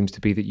recently seems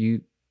to be that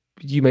you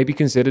maybe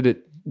considered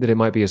it that it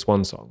might be a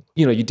swan song.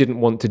 You didn't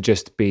want to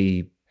just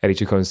be Eddie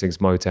Chacon sings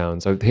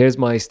Motown. So here's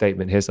my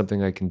statement. Here's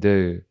something I can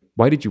do.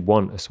 Why did you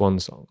want a swan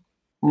song?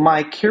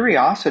 My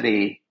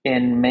curiosity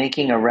in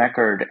making a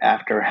record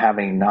after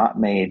having not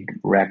made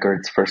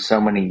records for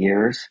so many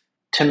years,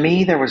 to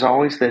me, there was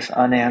always this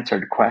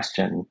unanswered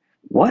question.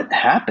 What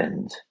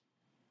happens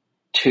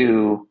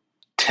to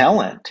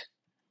talent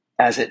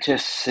as it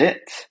just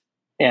sits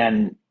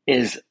and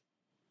is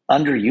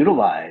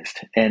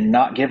underutilized and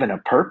not given a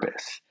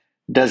purpose?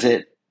 Does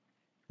it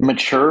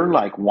mature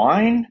like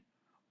wine,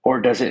 or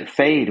does it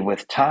fade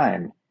with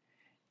time?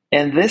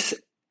 And this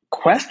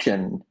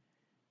question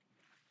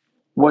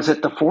was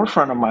at the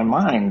forefront of my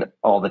mind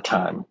all the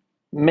time.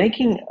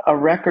 Making a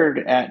record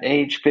at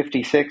age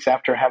 56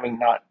 after having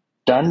not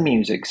done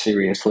music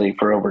seriously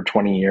for over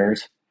 20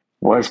 years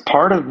was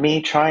part of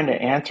me trying to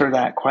answer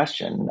that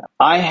question.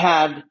 I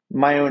had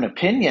my own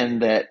opinion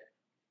that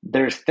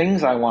there's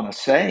things I want to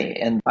say,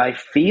 and I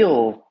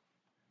feel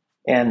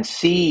and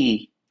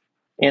see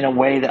in a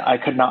way that I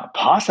could not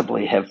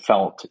possibly have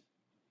felt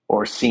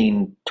or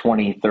seen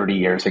 20, 30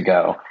 years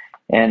ago.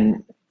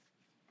 And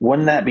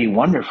wouldn't that be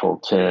wonderful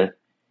to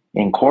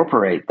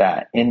incorporate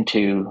that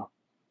into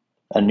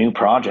a new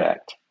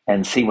project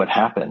and see what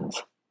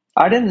happens?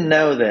 I didn't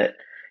know that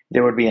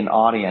there would be an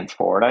audience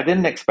for it. I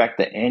didn't expect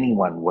that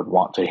anyone would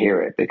want to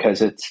hear it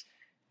because it's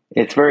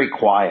very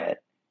quiet.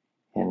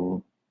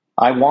 And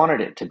I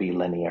wanted it to be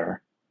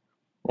linear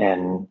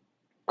and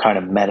kind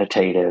of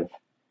meditative.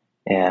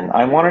 And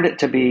I wanted it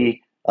to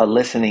be a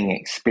listening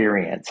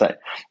experience.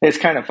 It's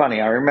kind of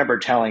funny. I remember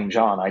telling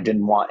John I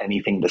didn't want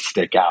anything to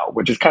stick out,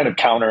 which is kind of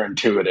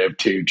counterintuitive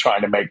to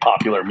trying to make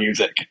popular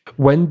music.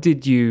 When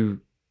did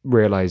you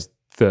realize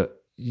that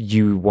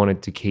you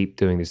wanted to keep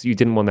doing this? You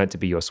didn't want that to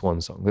be your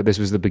swan song, that this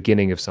was the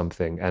beginning of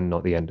something and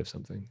not the end of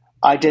something?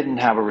 I didn't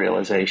have a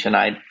realization.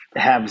 I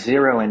have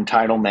zero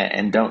entitlement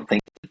and don't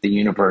think that the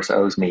universe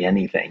owes me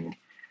anything.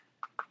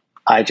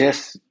 I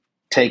just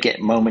take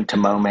it moment to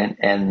moment,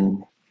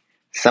 and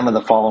some of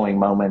the following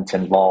moments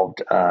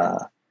involved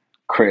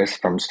Chris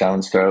from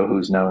Stone's Throw,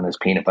 who's known as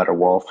Peanut Butter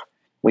Wolf.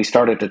 We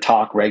started to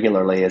talk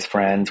regularly as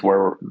friends.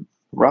 We're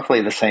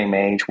roughly the same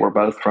age. We're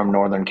both from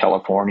Northern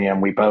California,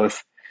 and we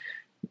both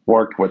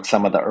worked with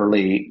some of the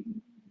early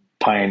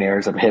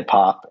pioneers of hip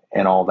hop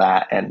and all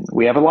that. And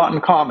we have a lot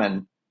in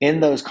common. In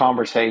those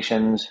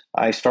conversations,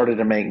 I started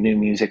to make new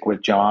music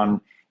with John,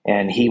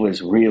 and he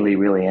was really,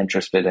 really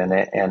interested in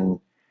it. And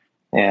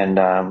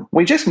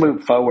we just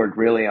moved forward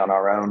really on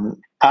our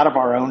own, out of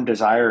our own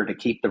desire to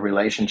keep the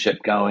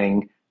relationship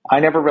going. I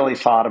never really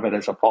thought of it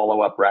as a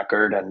follow-up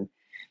record. And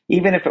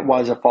even if it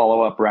was a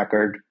follow-up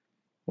record,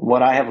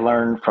 what I have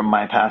learned from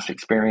my past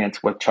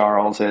experience with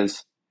Charles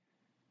is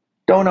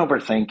don't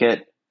overthink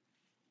it.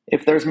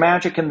 If there's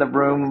magic in the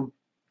room,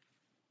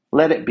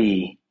 let it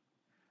be.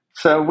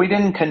 So we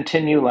didn't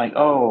continue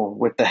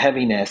with the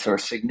heaviness or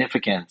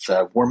significance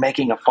of we're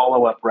making a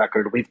follow-up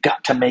record. We've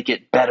got to make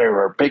it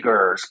better or bigger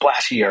or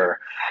splashier.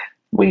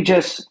 We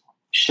just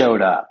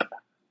showed up.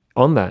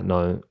 On that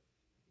note,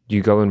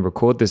 you go and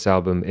record this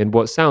album in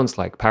what sounds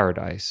like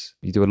paradise.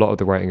 You do a lot of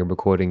the writing and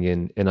recording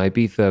in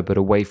Ibiza, but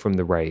away from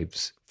the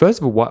raves. First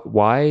of all,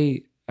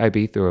 why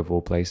Ibiza of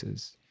all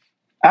places?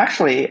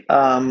 Actually,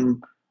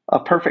 a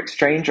perfect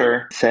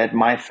stranger said,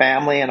 my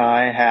family and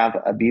I have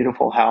a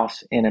beautiful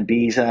house in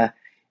Ibiza,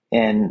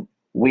 and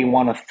we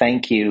want to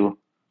thank you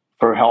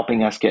for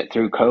helping us get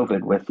through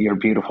COVID with your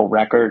beautiful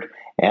record.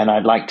 And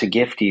I'd like to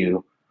gift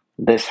you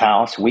this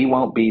house. We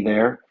won't be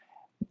there.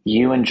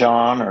 You and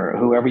John or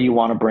whoever you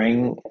want to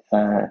bring,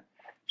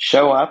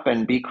 show up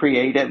and be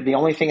creative. The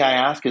only thing I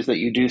ask is that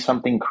you do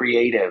something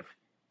creative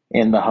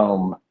in the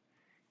home.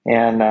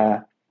 And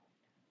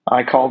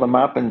I called him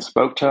up and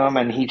spoke to him,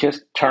 and he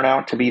just turned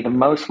out to be the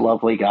most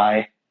lovely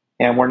guy.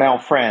 And we're now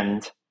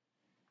friends.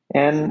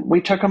 And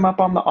we took him up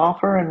on the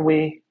offer, and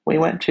we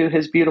went to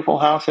his beautiful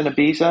house in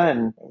Ibiza.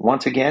 And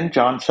once again,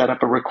 John set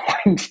up a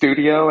recording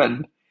studio,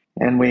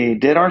 and we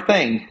did our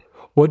thing.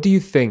 What do you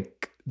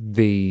think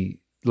the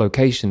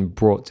location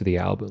brought to the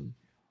album?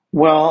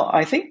 Well,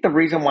 I think the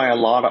reason why a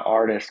lot of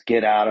artists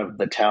get out of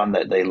the town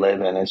that they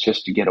live in is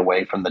just to get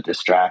away from the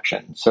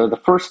distraction. So the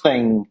first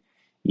thing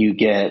you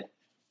get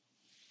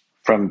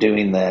from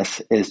doing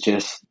this is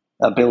just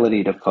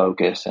ability to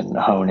focus and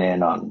hone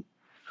in on.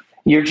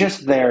 You're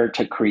just there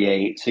to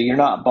create, so you're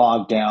not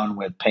bogged down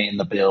with paying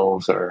the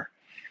bills or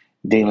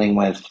dealing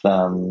with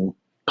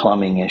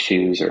plumbing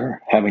issues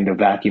or having to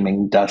vacuum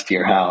and dust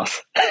your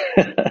house.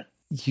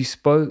 You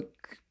spoke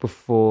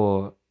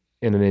before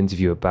in an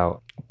interview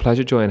about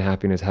pleasure, joy, and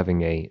happiness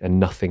having a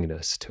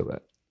nothingness to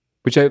it,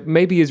 which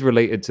maybe is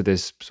related to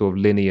this sort of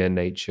linear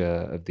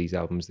nature of these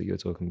albums that you're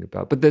talking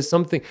about. But there's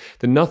something,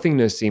 the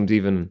nothingness seems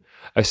even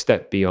a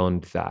step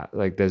beyond that.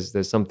 Like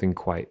there's something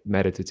quite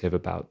meditative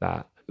about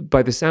that.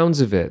 By the sounds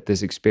of it,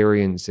 this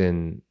experience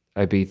in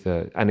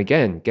Ibiza, and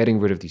again, getting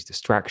rid of these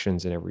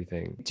distractions and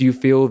everything, do you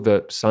feel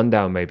that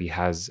Sundown maybe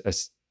has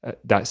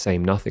that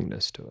same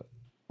nothingness to it?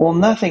 Well,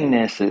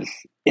 nothingness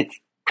it's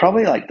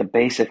probably like the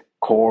basic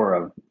core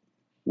of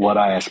what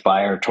I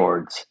aspire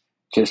towards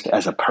just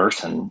as a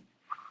person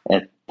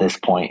at this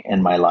point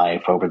in my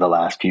life over the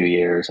last few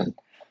years. And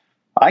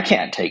I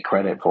can't take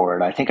credit for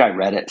it. I think I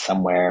read it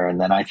somewhere,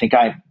 and then I think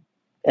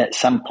at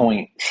some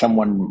point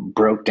someone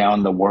broke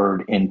down the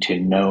word into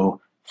no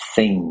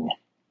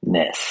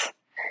thingness.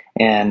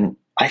 And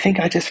I think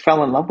I just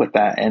fell in love with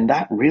that. And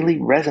that really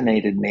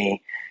resonated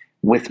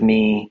with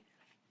me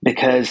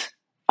because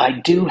I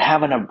do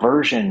have an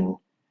aversion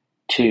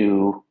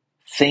to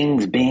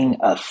things being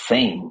a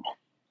thing,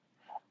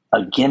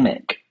 a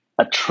gimmick,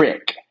 a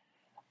trick.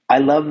 I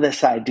love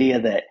this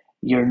idea that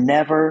you're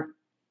never,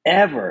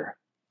 ever,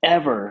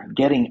 ever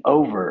getting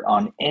over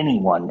on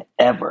anyone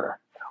ever.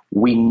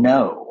 We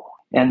know.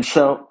 And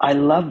so I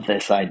love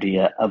this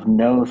idea of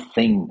no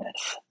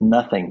thingness,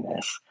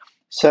 nothingness.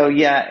 So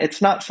yeah,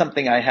 it's not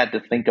something I had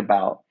to think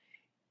about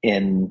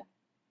in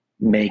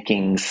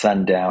making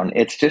Sundown.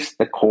 It's just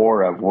the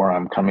core of where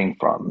I'm coming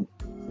from.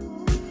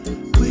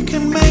 We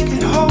can make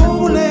it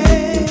holy,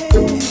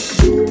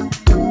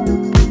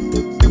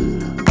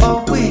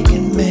 or we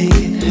can make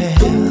it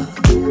hell.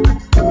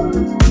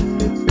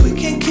 We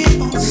can keep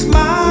on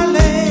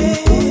smiling,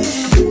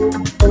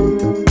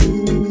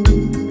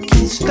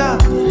 can't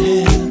stop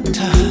ahead of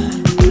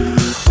time.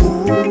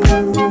 Ooh.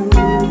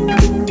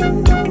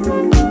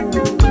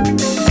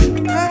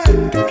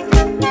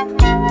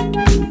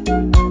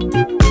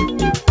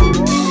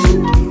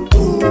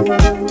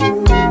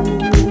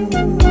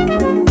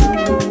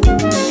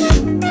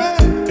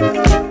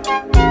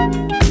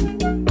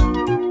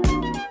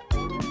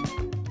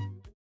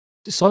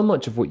 so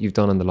much of what you've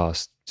done on the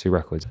last two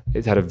records,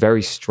 it's had a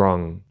very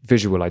strong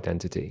visual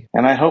identity.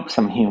 And I hope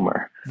some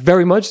humor.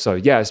 Very much so,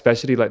 yeah.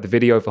 Especially like the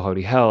video for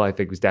Holy Hell, I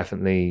think was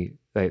definitely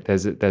like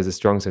there's a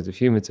strong sense of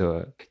humor to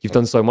it. You've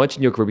done so much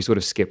in your career, we sort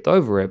of skipped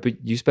over it,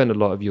 but you spend a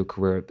lot of your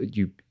career.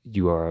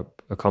 You are an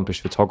accomplished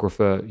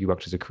photographer. You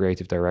worked as a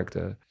creative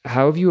director.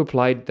 How have you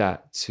applied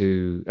that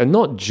to, and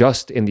not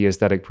just in the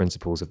aesthetic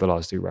principles of the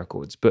last two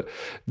records, but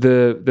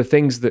the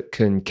things that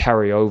can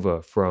carry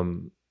over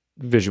from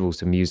visuals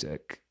to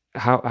music?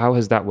 How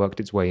has that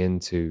worked its way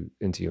into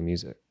your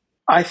music?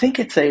 I think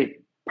it's a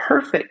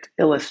perfect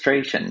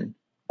illustration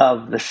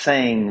of the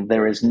saying,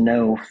 there is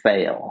no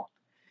fail,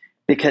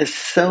 because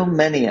so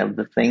many of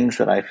the things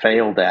that I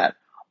failed at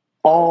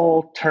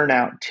all turn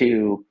out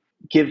to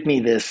give me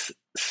this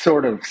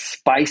sort of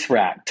spice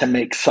rack to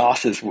make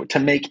sauces, to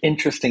make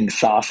interesting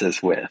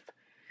sauces with.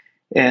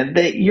 And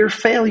your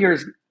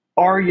failures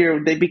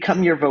they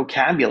become your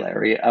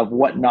vocabulary of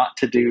what not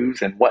to do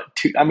and what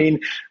to, I mean,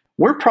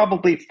 we're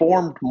probably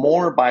formed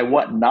more by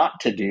what not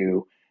to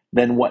do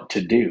than what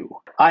to do.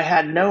 I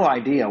had no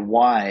idea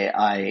why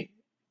I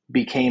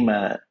became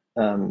a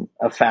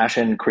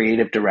fashion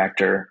creative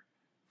director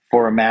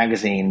for a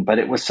magazine, but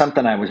it was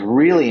something I was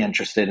really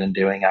interested in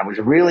doing. I was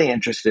really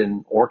interested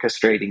in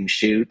orchestrating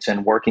shoots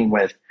and working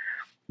with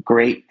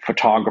great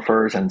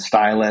photographers and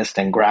stylists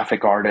and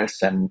graphic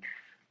artists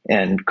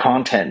and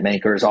content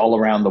makers all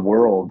around the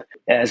world.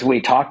 As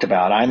we talked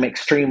about, I'm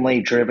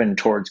extremely driven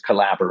towards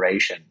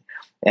collaboration.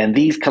 And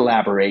these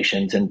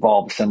collaborations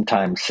involve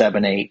sometimes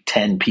 7, 8,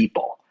 10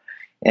 people.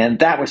 And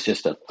that was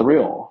just a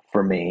thrill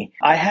for me.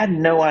 I had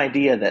no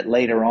idea that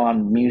later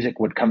on music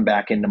would come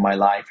back into my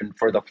life. And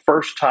for the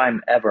first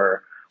time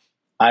ever,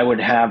 I would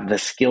have the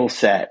skill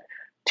set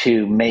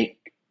to make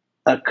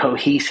a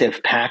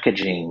cohesive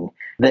packaging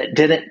that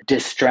didn't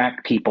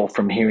distract people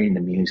from hearing the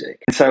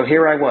music. And so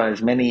here I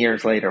was many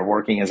years later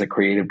working as a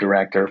creative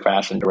director,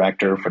 fashion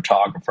director,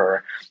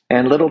 photographer,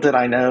 and little did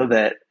I know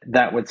that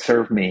that would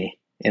serve me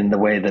in the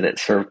way that it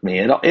served me.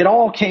 It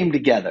all came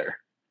together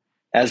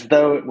as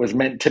though it was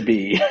meant to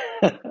be.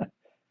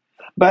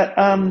 But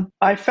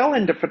I fell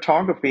into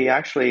photography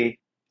actually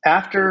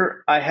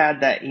after I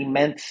had that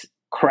immense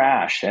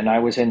crash and I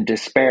was in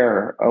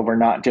despair over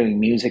not doing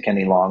music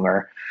any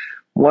longer.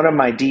 One of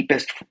my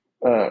deepest,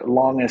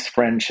 longest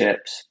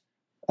friendships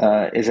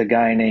is a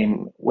guy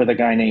named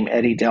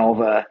Eddie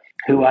Delva,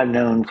 who I've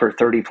known for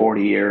 30,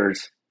 40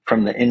 years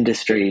from the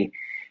industry.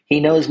 He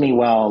knows me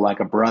well,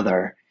 like a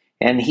brother.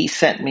 And he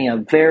sent me a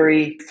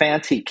very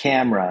fancy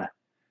camera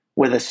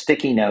with a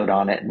sticky note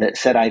on it that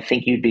said, I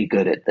think you'd be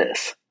good at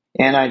this.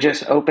 And I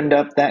just opened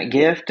up that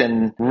gift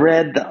and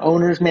read the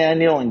owner's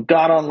manual and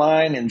got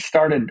online and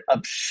started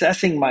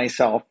obsessing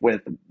myself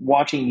with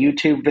watching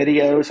YouTube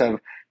videos of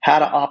how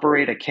to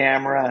operate a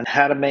camera and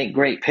how to make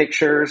great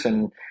pictures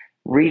and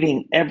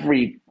reading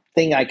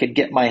everything I could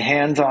get my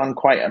hands on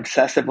quite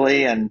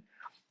obsessively. And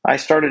I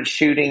started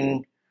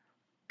shooting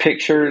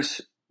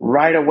pictures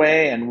right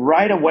away. And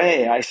right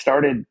away, I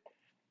started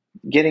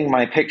getting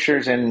my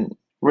pictures in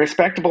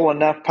respectable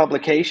enough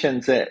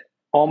publications that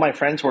all my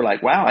friends were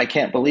like, wow, I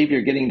can't believe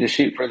you're getting to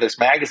shoot for this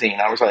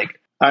magazine. I was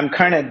like, I'm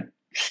kind of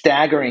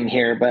staggering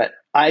here, but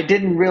I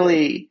didn't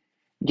really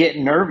get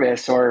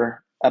nervous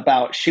or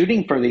about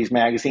shooting for these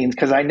magazines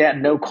because I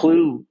had no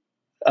clue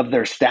of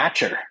their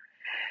stature,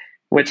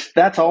 which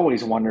that's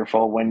always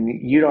wonderful when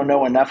you don't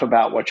know enough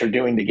about what you're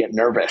doing to get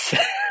nervous.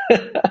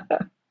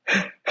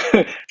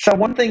 So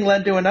one thing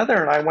led to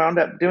another, and I wound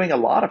up doing a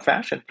lot of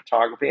fashion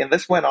photography, and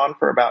this went on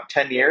for about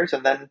 10 years.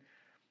 And then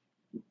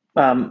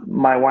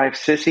my wife,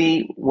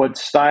 Sissy, would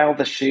style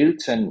the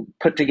shoots and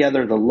put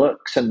together the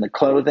looks and the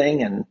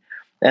clothing.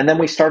 And then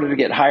we started to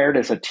get hired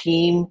as a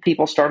team.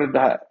 People started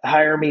to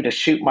hire me to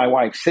shoot my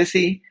wife,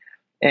 Sissy.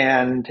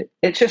 And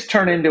it just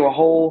turned into a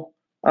whole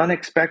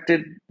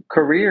unexpected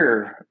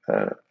career.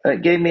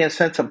 It gave me a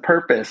sense of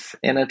purpose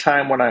in a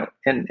time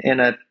in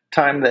a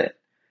time that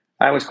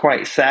I was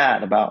quite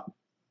sad about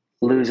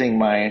losing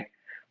my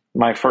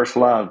first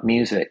love,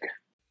 music.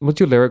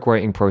 What's your lyric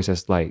writing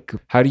process like?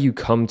 How do you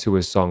come to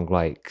a song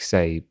like,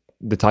 say,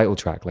 the title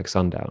track, like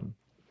Sundown?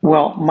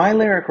 Well, my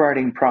lyric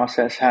writing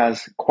process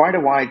has quite a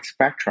wide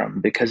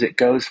spectrum because it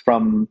goes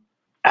from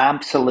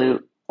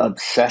absolute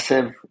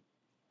obsessive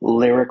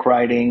lyric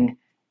writing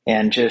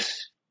and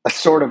just a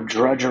sort of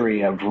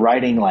drudgery of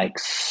writing like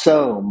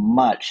so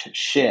much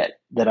shit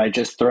that I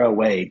just throw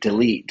away,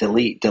 delete,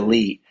 delete,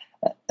 delete.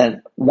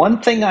 And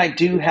one thing I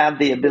do have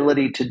the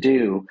ability to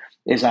do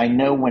is I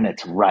know when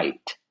it's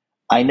right.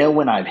 I know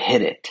when I've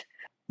hit it,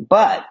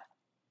 but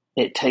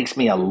it takes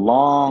me a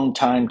long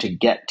time to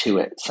get to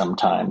it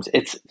sometimes.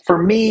 It's,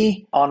 for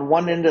me, on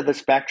one end of the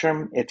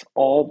spectrum, it's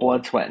all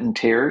blood, sweat, and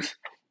tears.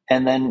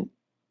 And then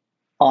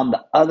on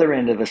the other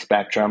end of the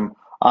spectrum,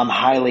 I'm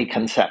highly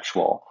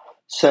conceptual.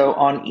 So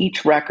on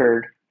each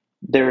record,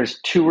 there's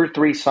 2 or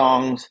 3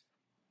 songs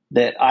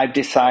that I've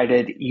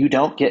decided you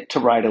don't get to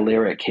write a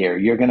lyric here.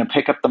 You're going to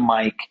pick up the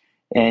mic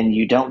and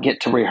you don't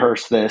get to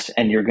rehearse this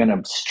and you're going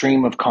to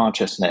stream of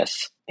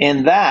consciousness.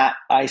 In that,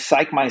 I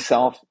psych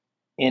myself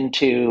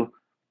into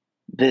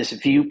this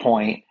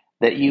viewpoint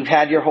that you've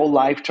had your whole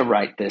life to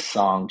write this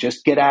song.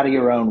 Just get out of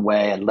your own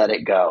way and let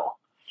it go.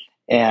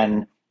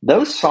 And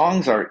those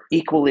songs are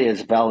equally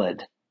as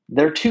valid.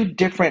 They're two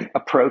different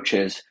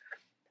approaches.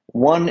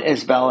 One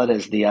as valid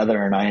as the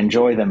other, and I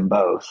enjoy them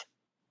both.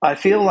 I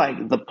feel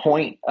like the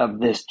point of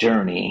this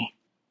journey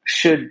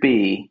should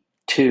be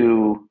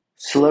to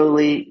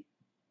slowly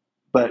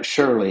but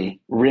surely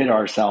rid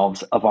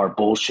ourselves of our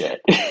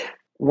bullshit.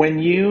 When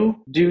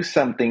you do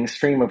something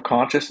stream of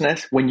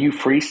consciousness, when you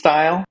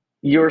freestyle,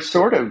 you're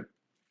sort of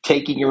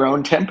taking your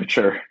own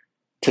temperature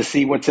to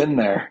see what's in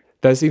there.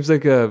 That seems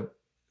like a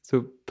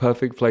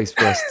perfect place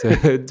for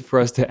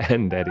us to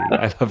end, Eddie.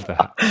 I love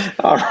that.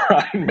 All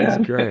right, man.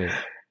 That's great.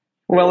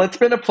 Well, it's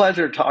been a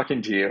pleasure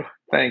talking to you.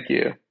 Thank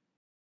you.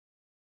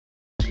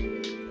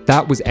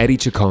 That was Eddie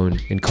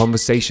Chacon in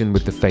conversation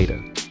with The Fader.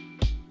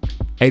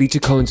 Eddie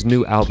Chacon's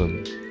new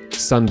album,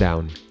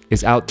 Sundown,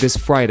 is out this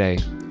Friday,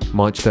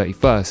 March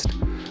 31st,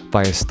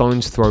 via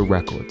Stone's Throw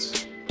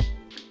Records.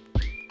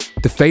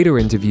 The Fader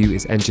interview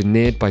is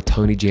engineered by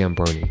Tony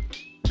Giambroni.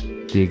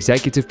 The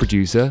executive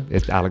producer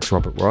is Alex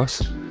Robert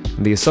Ross,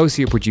 and the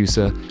associate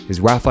producer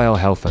is Raphael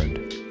Helfand.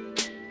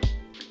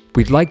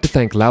 We'd like to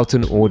thank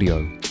Loughton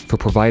Audio for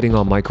providing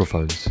our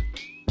microphones.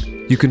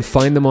 You can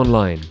find them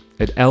online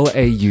at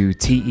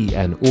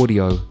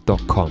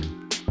lautenaudio.com.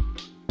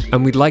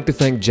 And we'd like to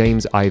thank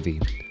James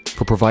Ivey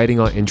for providing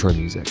our intro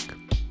music.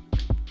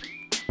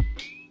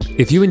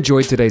 If you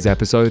enjoyed today's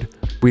episode,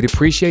 we'd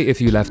appreciate if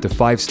you left a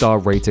 5-star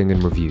rating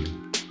and review.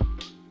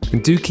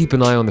 And do keep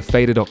an eye on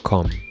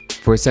thefader.com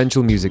for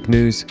essential music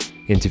news,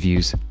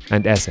 interviews,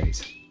 and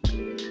essays.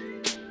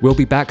 We'll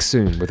be back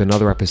soon with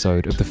another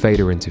episode of The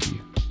Fader Interview.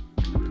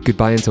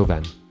 Goodbye until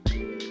then.